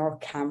open your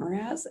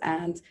cameras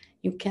and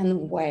you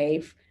can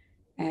wave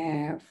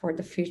for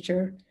the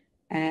future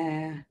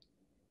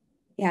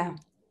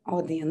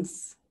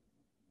audience.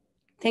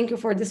 Thank you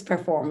for this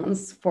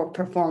performance, for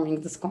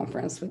performing this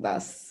conference with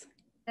us.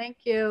 Thank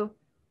you.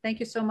 Thank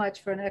you so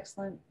much for an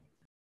excellent.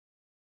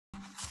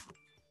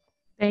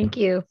 Thank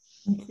you.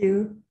 Thank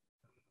you.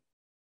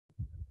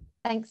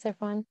 Thanks,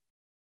 everyone.